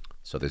too.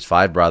 So there's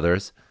 5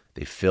 brothers.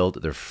 They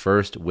filled their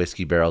first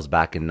whiskey barrels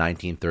back in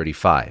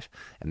 1935,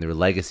 and their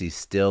legacy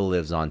still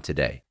lives on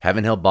today.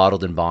 Heaven Hill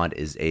Bottled and Bond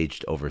is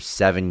aged over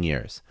 7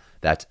 years.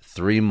 That's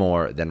 3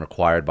 more than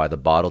required by the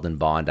Bottled and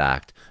Bond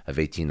Act of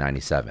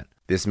 1897.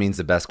 This means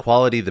the best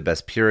quality, the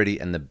best purity,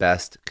 and the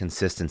best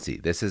consistency.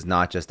 This is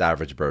not just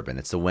average bourbon.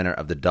 It's the winner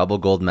of the double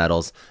gold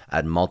medals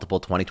at multiple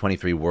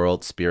 2023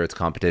 World Spirits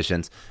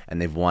competitions,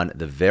 and they've won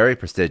the very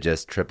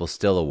prestigious Triple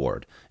Still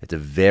Award. It's a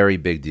very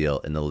big deal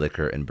in the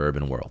liquor and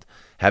bourbon world.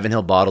 Heaven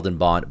Hill Bottled and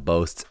Bond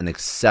boasts an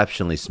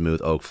exceptionally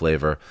smooth oak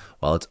flavor,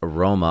 while its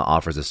aroma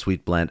offers a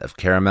sweet blend of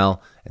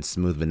caramel and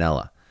smooth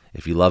vanilla.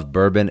 If you love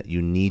bourbon,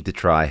 you need to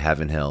try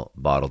Heaven Hill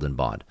Bottled and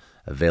Bond.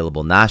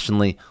 Available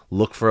nationally,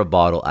 look for a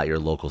bottle at your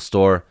local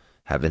store.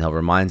 Heaven Hill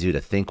reminds you to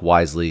think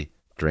wisely,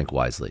 drink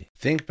wisely.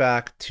 Think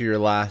back to your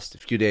last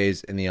few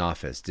days in the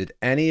office. Did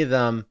any of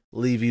them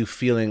leave you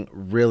feeling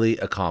really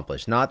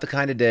accomplished? Not the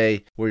kind of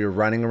day where you're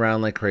running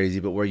around like crazy,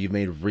 but where you've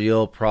made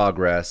real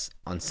progress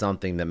on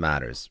something that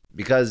matters.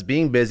 Because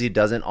being busy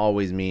doesn't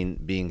always mean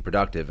being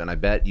productive, and I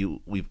bet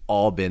we've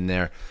all been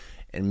there.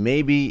 And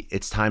maybe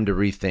it's time to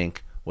rethink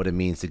what it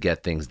means to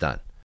get things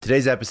done.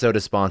 Today's episode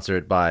is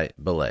sponsored by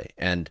Belay,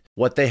 and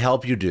what they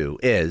help you do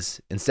is,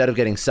 instead of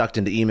getting sucked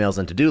into emails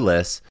and to-do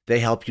lists,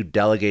 they help you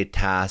delegate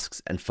tasks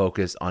and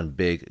focus on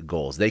big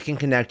goals. They can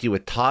connect you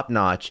with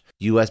top-notch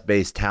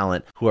US-based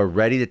talent who are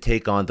ready to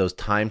take on those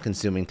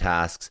time-consuming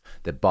tasks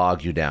that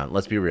bog you down.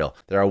 Let's be real.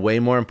 There are way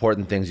more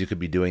important things you could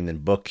be doing than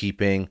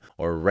bookkeeping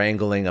or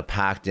wrangling a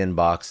packed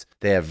inbox.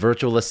 They have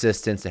virtual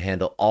assistants to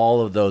handle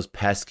all of those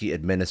pesky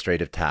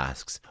administrative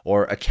tasks,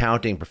 or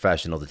accounting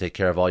professionals to take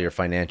care of all your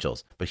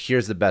financials. But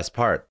here's the best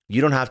part.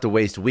 You don't have to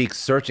waste weeks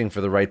searching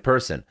for the right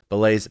person.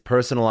 Belay's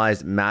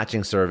personalized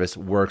matching service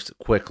works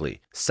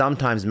quickly,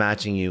 sometimes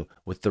matching you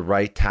with the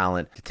right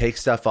talent to take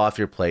stuff off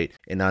your plate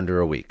in under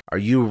a week. Are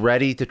you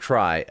ready to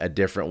try a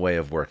different way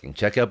of working?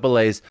 Check out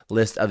Belay's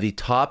list of the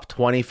top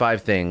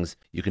 25 things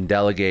you can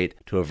delegate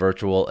to a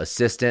virtual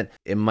assistant.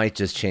 It might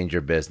just change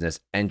your business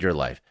and your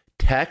life.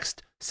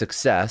 Text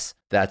SUCCESS,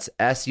 that's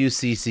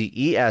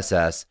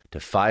SUCCESS, to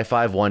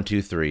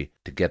 55123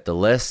 to get the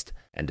list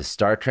and to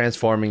start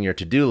transforming your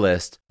to-do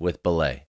list with Belay.